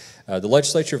transportation. The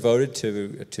legislature voted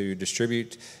to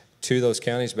distribute to those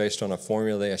counties based on a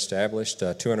formula they established,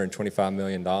 $225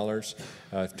 million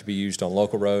to be used on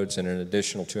local roads, and an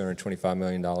additional $225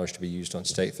 million to be used on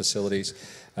state facilities.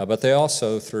 But they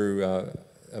also, through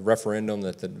a referendum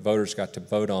that the voters got to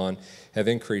vote on have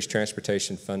increased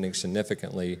transportation funding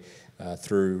significantly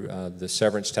through the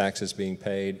severance taxes being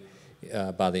paid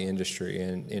by the industry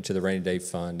and into the rainy day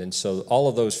fund. And so all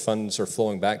of those funds are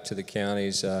flowing back to the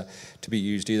counties to be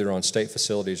used either on state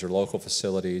facilities or local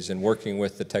facilities, and working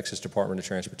with the Texas Department of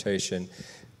Transportation,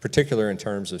 particular in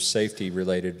terms of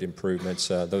safety-related improvements.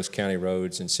 Those county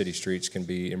roads and city streets can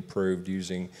be improved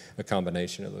using a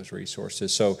combination of those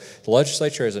resources. So the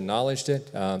legislature has acknowledged it.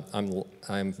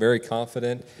 I'm very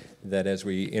confident that as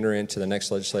we enter into the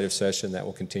next legislative session, that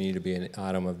will continue to be an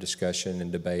item of discussion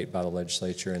and debate by the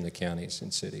legislature and the counties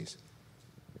and cities.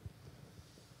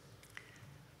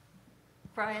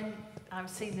 Brian,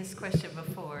 I've seen this question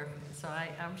before, so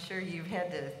I'm sure you've had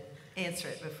to answer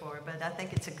it before, but I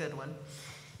think it's a good one.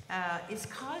 Is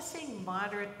causing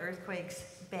moderate earthquakes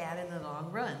bad in the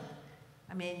long run?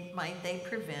 I mean, might they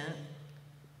prevent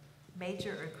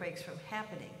major earthquakes from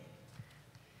happening?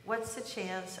 What's the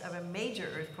chance of a major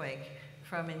earthquake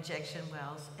from injection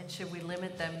wells, and should we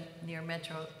limit them near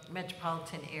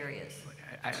metropolitan areas?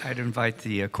 I'd invite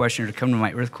the questioner to come to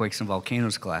my earthquakes and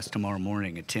volcanoes class tomorrow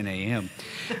morning at 10 a.m.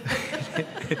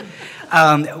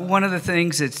 One of the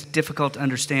things that's difficult to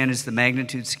understand is the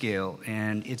magnitude scale,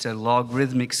 and it's a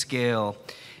logarithmic scale.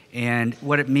 And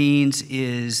what it means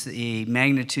is the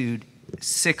magnitude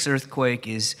 6 earthquake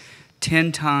is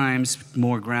 10 times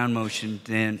more ground motion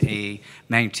than a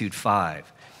magnitude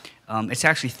 5. It's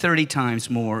actually 30 times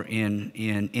more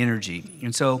in energy.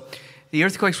 And so the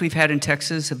earthquakes we've had in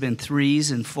Texas have been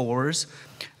 3s and 4s.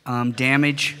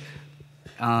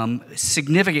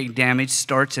 Significant damage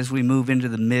starts as we move into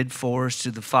the mid-4s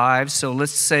to the 5s. So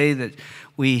let's say that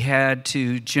we had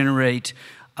to generate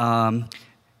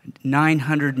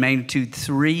 900 magnitude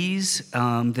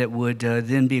 3s that would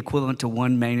then be equivalent to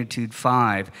 1 magnitude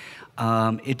 5.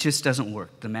 It just doesn't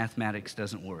work. The mathematics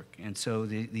doesn't work. And so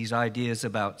these ideas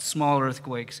about small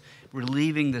earthquakes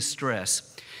relieving the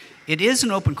stress. It is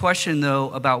an open question,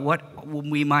 though, about what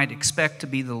we might expect to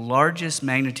be the largest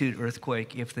magnitude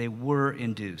earthquake if they were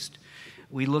induced.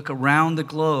 We look around the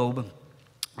globe,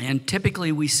 and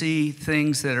typically we see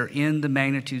things that are in the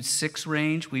magnitude 6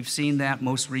 range. We've seen that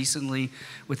most recently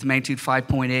with the magnitude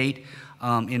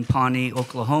 5.8 in Pawnee,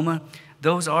 Oklahoma.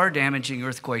 Those are damaging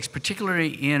earthquakes, particularly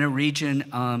in a region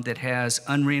that has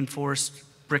unreinforced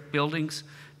brick buildings,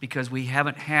 because we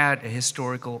haven't had a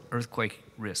historical earthquake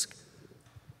risk.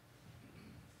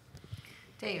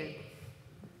 David,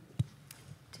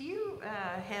 do you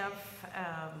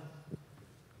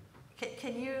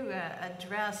can you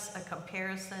address a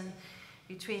comparison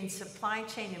between supply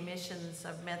chain emissions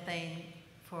of methane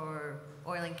for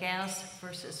oil and gas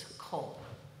versus coal?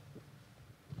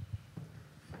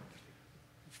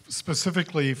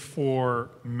 Specifically for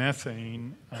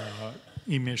methane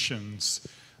emissions,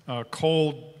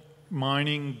 coal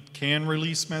mining can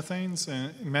release methane,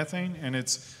 and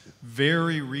it's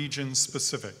very region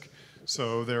specific.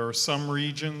 So there are some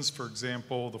regions, for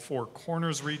example, the Four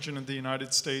Corners region of the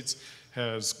United States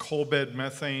has coal bed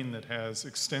methane that has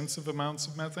extensive amounts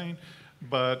of methane,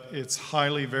 but it's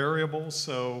highly variable.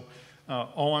 So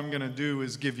all I'm going to do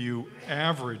is give you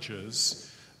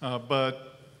averages,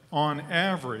 but on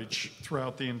average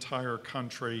throughout the entire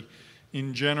country,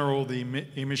 in general, the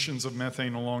emissions of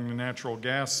methane along the natural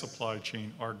gas supply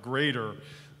chain are greater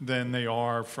than they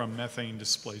are from methane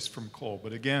displaced from coal.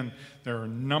 But again, there are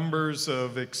numbers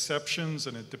of exceptions,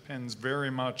 and it depends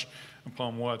very much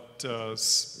upon what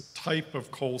type of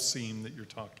coal seam that you're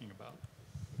talking about.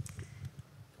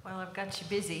 Well, I've got you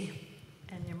busy,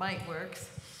 and your mic works.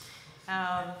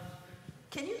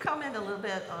 Can you comment a little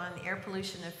bit on air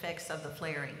pollution effects of the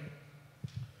flaring?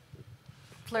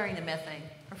 Flaring the methane,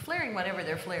 or flaring whatever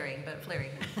they're flaring, but flaring.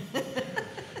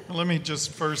 Let me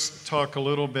just first talk a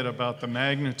little bit about the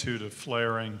magnitude of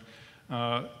flaring.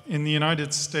 In the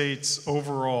United States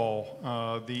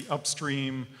overall, the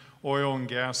upstream oil and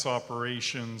gas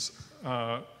operations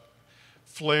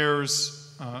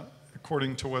flares,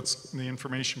 according to what's the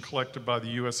information collected by the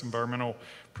U.S. Environmental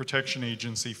Protection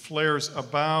Agency, flares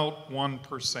about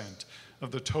 1%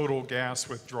 of the total gas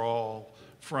withdrawal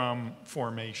from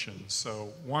formations. So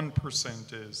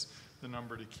 1% is the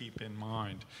number to keep in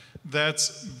mind.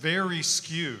 That's very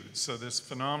skewed. So this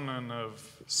phenomenon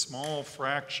of small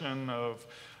fraction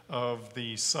of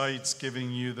the sites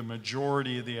giving you the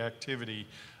majority of the activity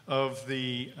of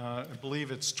the, I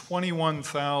believe it's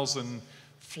 21,000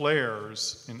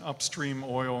 flares in upstream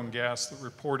oil and gas that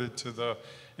reported to the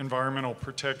Environmental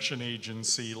Protection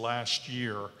Agency last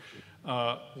year.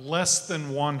 Less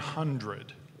than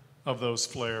 100 of those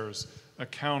flares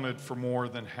accounted for more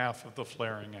than half of the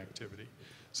flaring activity.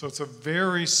 So it's a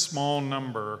very small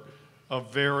number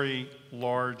of very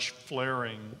large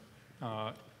flaring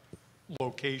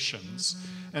locations.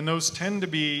 And those tend to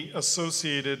be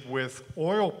associated with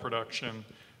oil production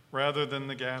rather than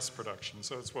the gas production.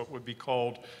 So it's what would be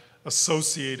called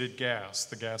associated gas.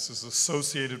 The gas is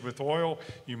associated with oil.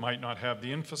 You might not have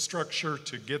the infrastructure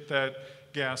to get that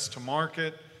gas to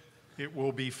market. It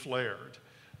will be flared.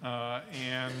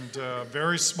 And a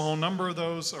very small number of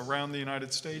those around the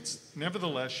United States.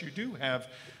 Nevertheless, you do have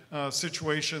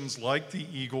situations like the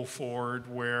Eagle Ford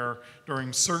where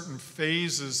during certain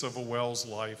phases of a well's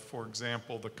life, for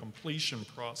example, the completion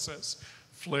process,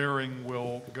 flaring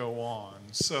will go on.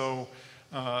 So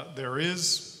there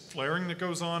is flaring that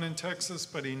goes on in Texas,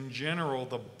 but in general,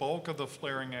 the bulk of the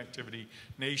flaring activity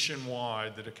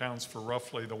nationwide that accounts for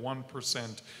roughly the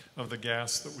 1% of the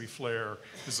gas that we flare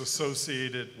is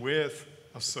associated with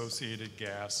associated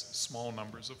gas, small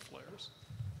numbers of flares.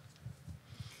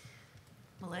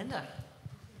 Melinda.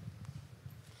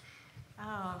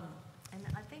 And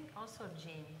I think also,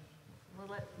 Jean, we'll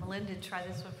let Melinda try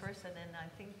this one first, and then I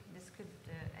think this could,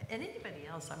 and anybody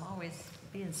else, I'm always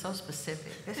being so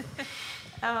specific.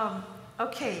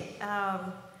 Okay,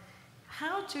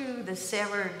 how do the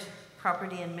severed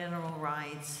property and mineral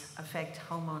rights affect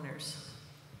homeowners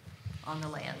on the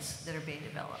lands that are being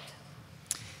developed?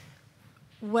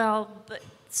 Well,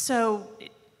 so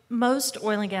most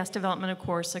oil and gas development, of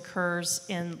course, occurs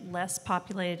in less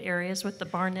populated areas, with the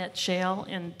Barnett Shale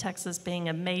in Texas being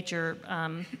a major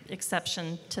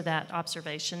exception to that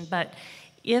observation. But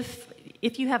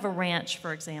if you have a ranch,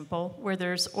 for example, where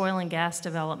there's oil and gas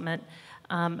development,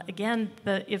 again,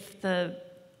 if the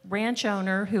ranch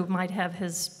owner who might have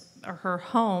his or her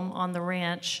home on the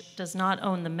ranch does not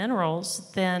own the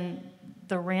minerals, then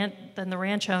the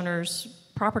ranch owner's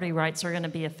property rights are going to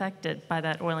be affected by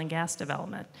that oil and gas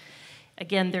development.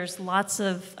 Again, there's lots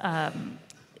of,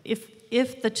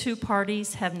 if the two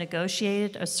parties have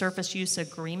negotiated a surface use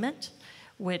agreement,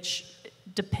 which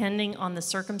depending on the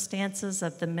circumstances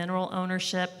of the mineral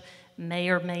ownership may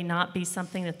or may not be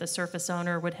something that the surface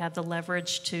owner would have the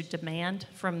leverage to demand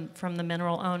from the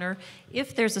mineral owner.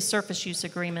 If there's a surface use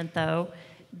agreement, though,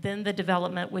 then the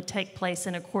development would take place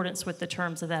in accordance with the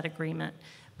terms of that agreement.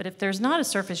 But if there's not a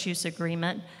surface use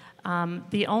agreement,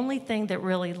 the only thing that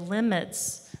really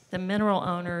limits the mineral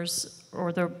owners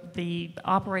or the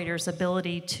operator's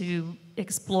ability to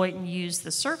exploit and use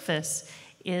the surface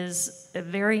is a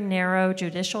very narrow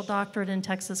judicial doctrine in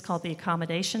Texas called the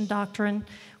accommodation doctrine,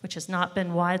 which has not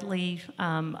been widely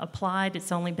applied.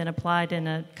 It's only been applied in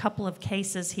a couple of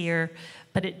cases here,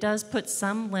 but it does put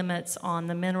some limits on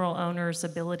the mineral owner's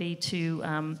ability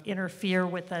to interfere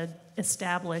with an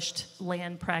established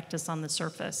land practice on the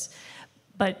surface.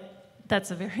 But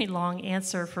that's a very long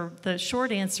answer. The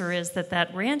short answer is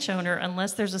that ranch owner,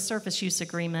 unless there's a surface use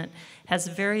agreement, has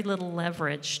very little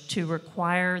leverage to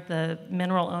require the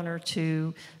mineral owner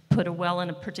to put a well in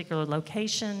a particular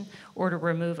location, or to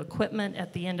remove equipment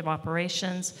at the end of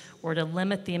operations, or to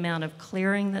limit the amount of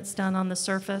clearing that's done on the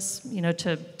surface,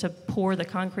 to pour the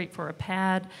concrete for a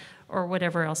pad, or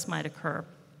whatever else might occur.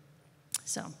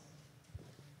 So.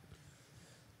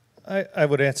 I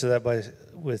would answer that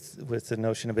with the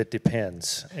notion of it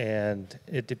depends. And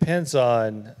it depends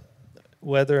on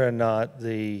whether or not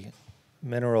the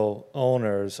mineral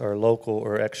owners are local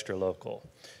or extra local.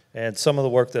 And some of the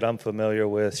work that I'm familiar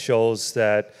with shows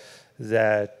that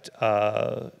there's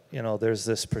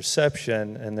this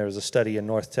perception, and there's a study in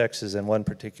North Texas in one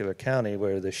particular county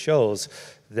where this shows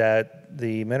that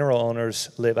the mineral owners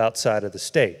live outside of the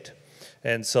state.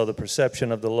 And so the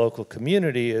perception of the local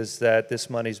community is that this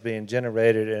money's being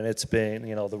generated and it's being,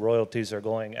 the royalties are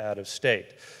going out of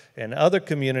state. In other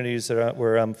communities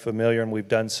where I'm familiar and we've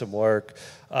done some work,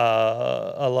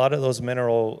 a lot of those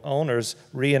mineral owners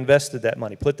reinvested that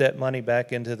money, put that money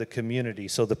back into the community.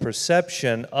 So the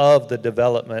perception of the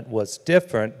development was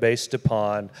different based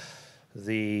upon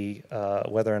the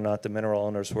whether or not the mineral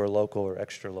owners were local or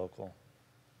extra local.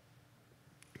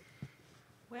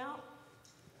 Well,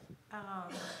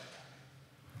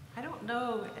 I don't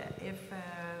know if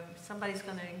somebody's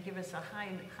going to give us a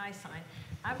high sign.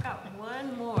 I've got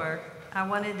one more I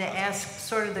wanted to ask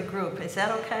sort of the group. Is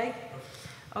that okay?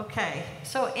 Okay.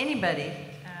 So anybody,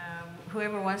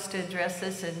 whoever wants to address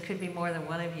this, and could be more than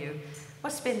one of you,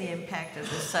 what's been the impact of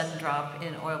the sudden drop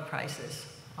in oil prices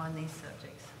on these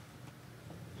subjects?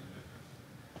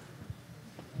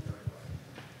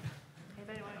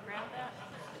 Anybody want to grab that?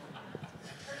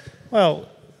 Well,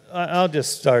 I'll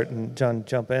just start and John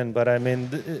jump in, but I mean,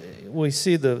 we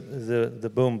see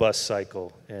the boom-bust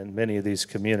cycle in many of these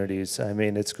communities. I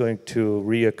mean, it's going to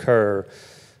reoccur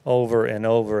over and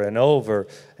over and over.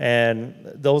 And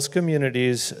those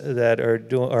communities that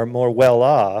are more well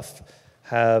off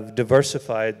have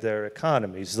diversified their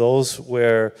economies. Those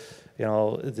where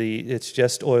it's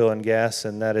just oil and gas,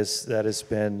 and that has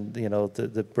been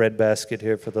the breadbasket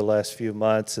here for the last few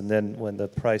months. And then when the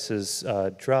prices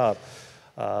drop,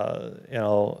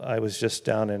 I was just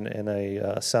down in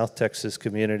a South Texas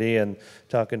community and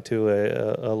talking to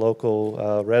a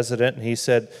local resident, and he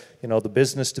said, the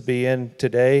business to be in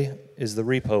today is the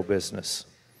repo business,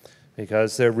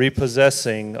 because they're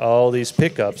repossessing all these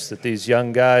pickups that these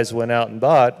young guys went out and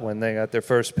bought when they got their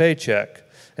first paycheck,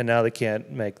 and now they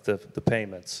can't make the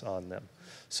payments on them.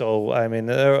 So I mean,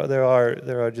 there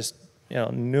are just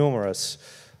numerous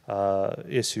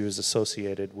issues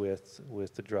associated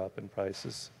with the drop in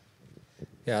prices.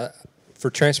 Yeah, for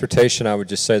transportation, I would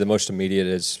just say the most immediate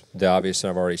is the obvious,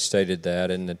 and I've already stated that,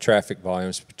 and the traffic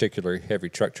volumes, particularly heavy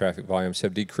truck traffic volumes,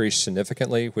 have decreased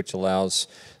significantly, which allows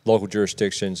local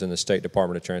jurisdictions and the State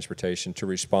Department of Transportation to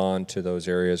respond to those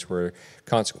areas where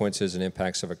consequences and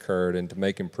impacts have occurred, and to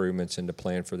make improvements and to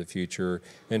plan for the future,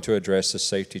 and to address the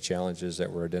safety challenges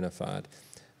that were identified.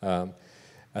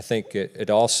 I think it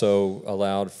also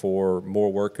allowed for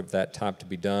more work of that type to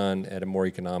be done at a more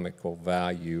economical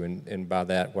value. And by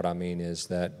that, what I mean is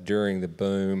that during the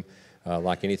boom,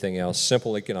 like anything else,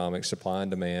 simple economics, supply and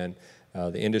demand,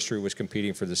 the industry was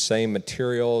competing for the same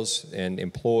materials and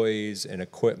employees and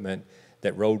equipment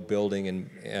that road building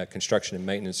and construction and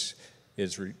maintenance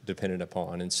is dependent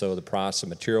upon. And so the price of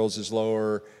materials is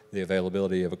lower, the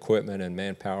availability of equipment and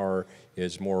manpower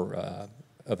is more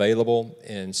available,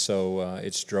 and so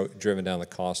it's driven down the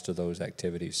cost of those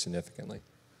activities significantly.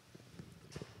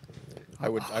 I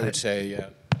would say,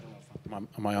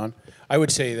 am I on? I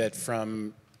would say that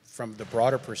from the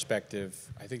broader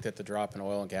perspective, I think that the drop in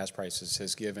oil and gas prices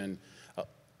has given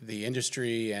the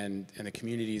industry and the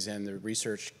communities and the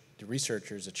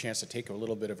researchers a chance to take a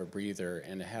little bit of a breather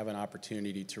and to have an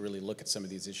opportunity to really look at some of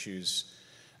these issues.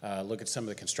 Look at some of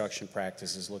the construction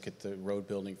practices, look at the road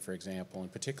building, for example,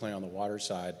 and particularly on the water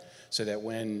side, so that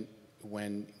when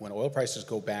oil prices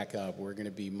go back up, we're going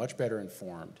to be much better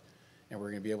informed, and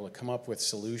we're going to be able to come up with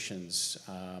solutions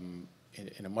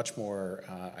in a much more,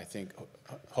 I think,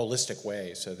 holistic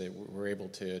way, so that we're able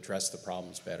to address the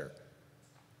problems better.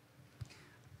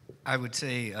 I would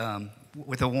say,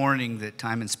 with a warning that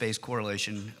time and space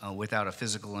correlation without a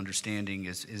physical understanding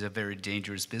is a very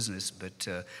dangerous business, but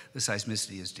the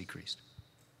seismicity has decreased.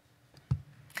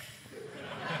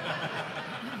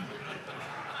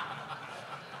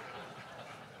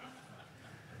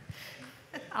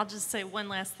 I'll just say one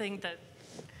last thing, that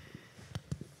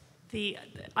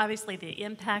obviously the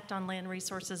impact on land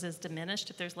resources is diminished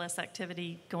if there's less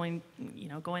activity going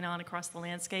on across the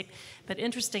landscape. But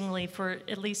interestingly, for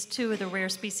at least two of the rare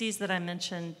species that I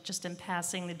mentioned just in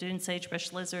passing, the dune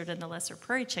sagebrush lizard and the lesser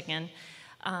prairie chicken,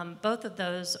 both of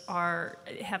those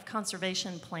have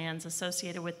conservation plans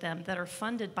associated with them that are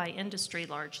funded by industry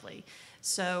largely.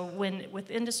 So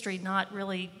with industry not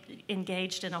really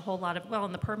engaged in a whole lot of, well,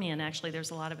 in the Permian actually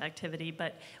there's a lot of activity,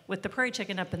 but with the prairie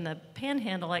chicken up in the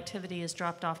Panhandle, activity has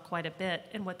dropped off quite a bit.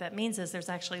 And what that means is there's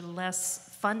actually less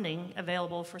funding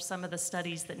available for some of the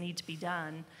studies that need to be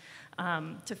done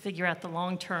to figure out the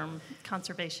long-term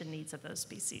conservation needs of those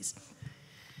species.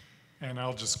 And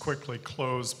I'll just quickly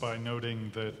close by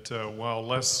noting that while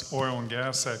less oil and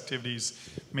gas activities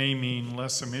may mean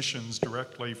less emissions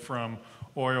directly from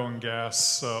oil and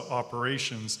gas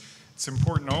operations, it's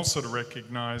important also to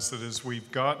recognize that as we've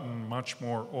gotten much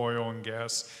more oil and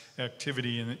gas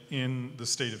activity in the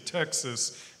state of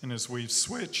Texas, and as we've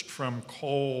switched from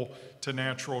coal to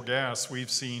natural gas,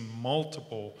 we've seen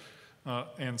multiple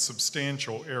and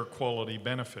substantial air quality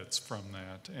benefits from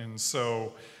that. And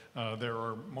so there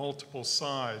are multiple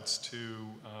sides to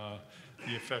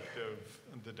the effect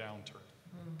of the downturn.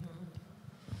 Mm-hmm.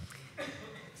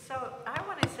 So I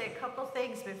want to say a couple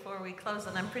things before we close,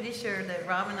 and I'm pretty sure that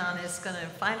Ramanan is going to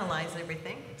finalize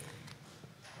everything.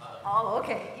 Oh,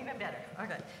 okay, even better.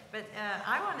 Okay, but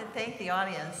I want to thank the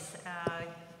audience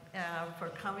for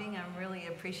coming. I'm really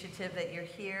appreciative that you're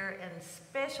here, and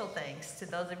special thanks to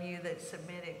those of you that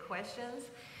submitted questions.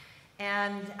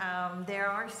 And there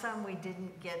are some we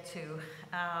didn't get to.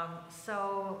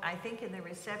 So I think in the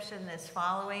reception that's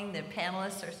following, the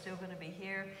panelists are still going to be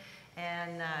here.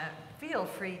 And feel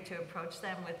free to approach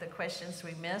them with the questions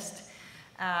we missed.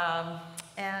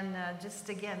 Just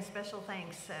again, special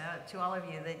thanks to all of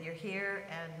you that you're here.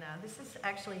 And this is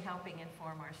actually helping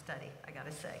inform our study, I got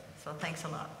to say. So thanks a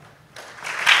lot.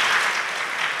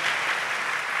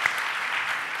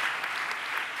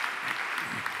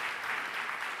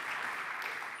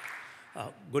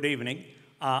 Good evening.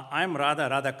 I'm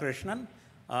Radhakrishnan,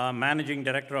 Managing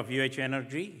Director of UH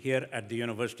Energy here at the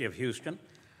University of Houston.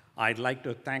 I'd like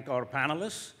to thank our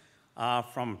panelists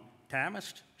from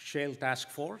TAMEST, Shale Task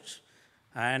Force,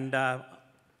 and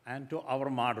to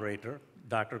our moderator,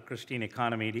 Dr. Christine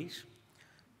Economides.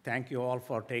 Thank you all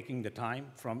for taking the time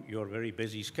from your very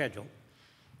busy schedule.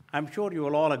 I'm sure you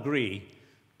will all agree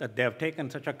that they have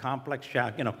taken such a complex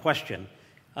question,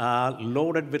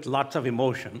 loaded with lots of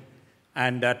emotion,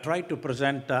 and tried to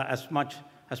present as much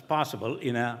as possible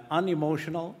in an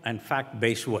unemotional and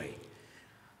fact-based way.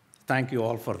 Thank you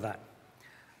all for that.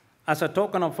 As a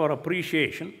token of our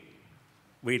appreciation,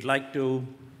 we'd like to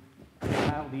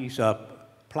have these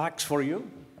plaques for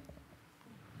you.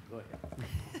 Go ahead.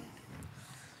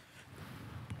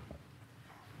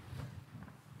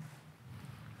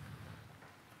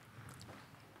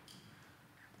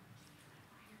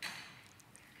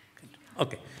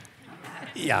 Okay.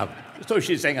 Yeah, so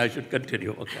she's saying I should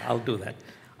continue. Okay, I'll do that.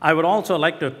 I would also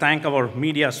like to thank our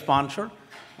media sponsor,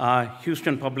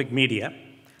 Houston Public Media.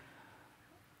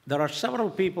 There are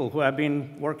several people who have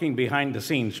been working behind the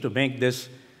scenes to make this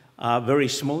very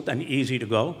smooth and easy to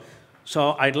go.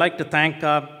 So I'd like to thank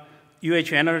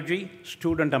UH Energy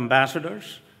student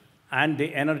ambassadors and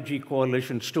the Energy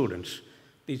Coalition students.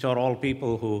 These are all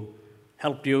people who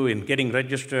helped you in getting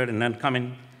registered and then come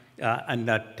in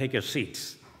and take your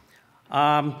seats.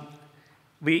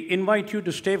 We invite you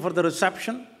to stay for the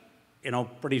reception.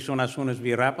 Pretty soon as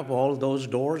we wrap up, all those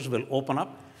doors will open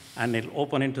up, and it'll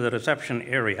open into the reception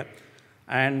area.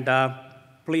 And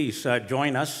please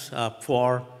join us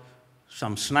for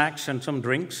some snacks and some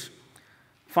drinks.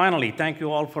 Finally, thank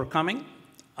you all for coming.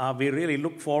 We really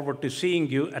look forward to seeing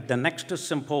you at the next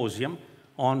symposium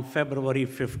on February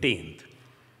 15th.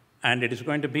 And it is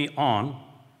going to be on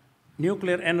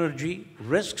nuclear energy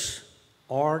risks,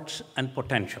 odds, and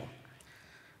potential.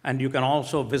 And you can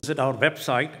also visit our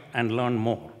website and learn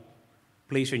more.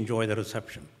 Please enjoy the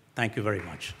reception. Thank you very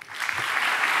much.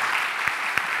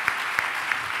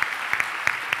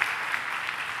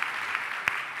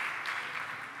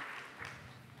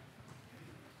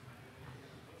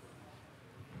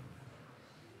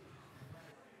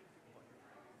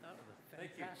 That was a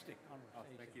fantastic conversation. Oh,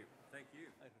 thank you.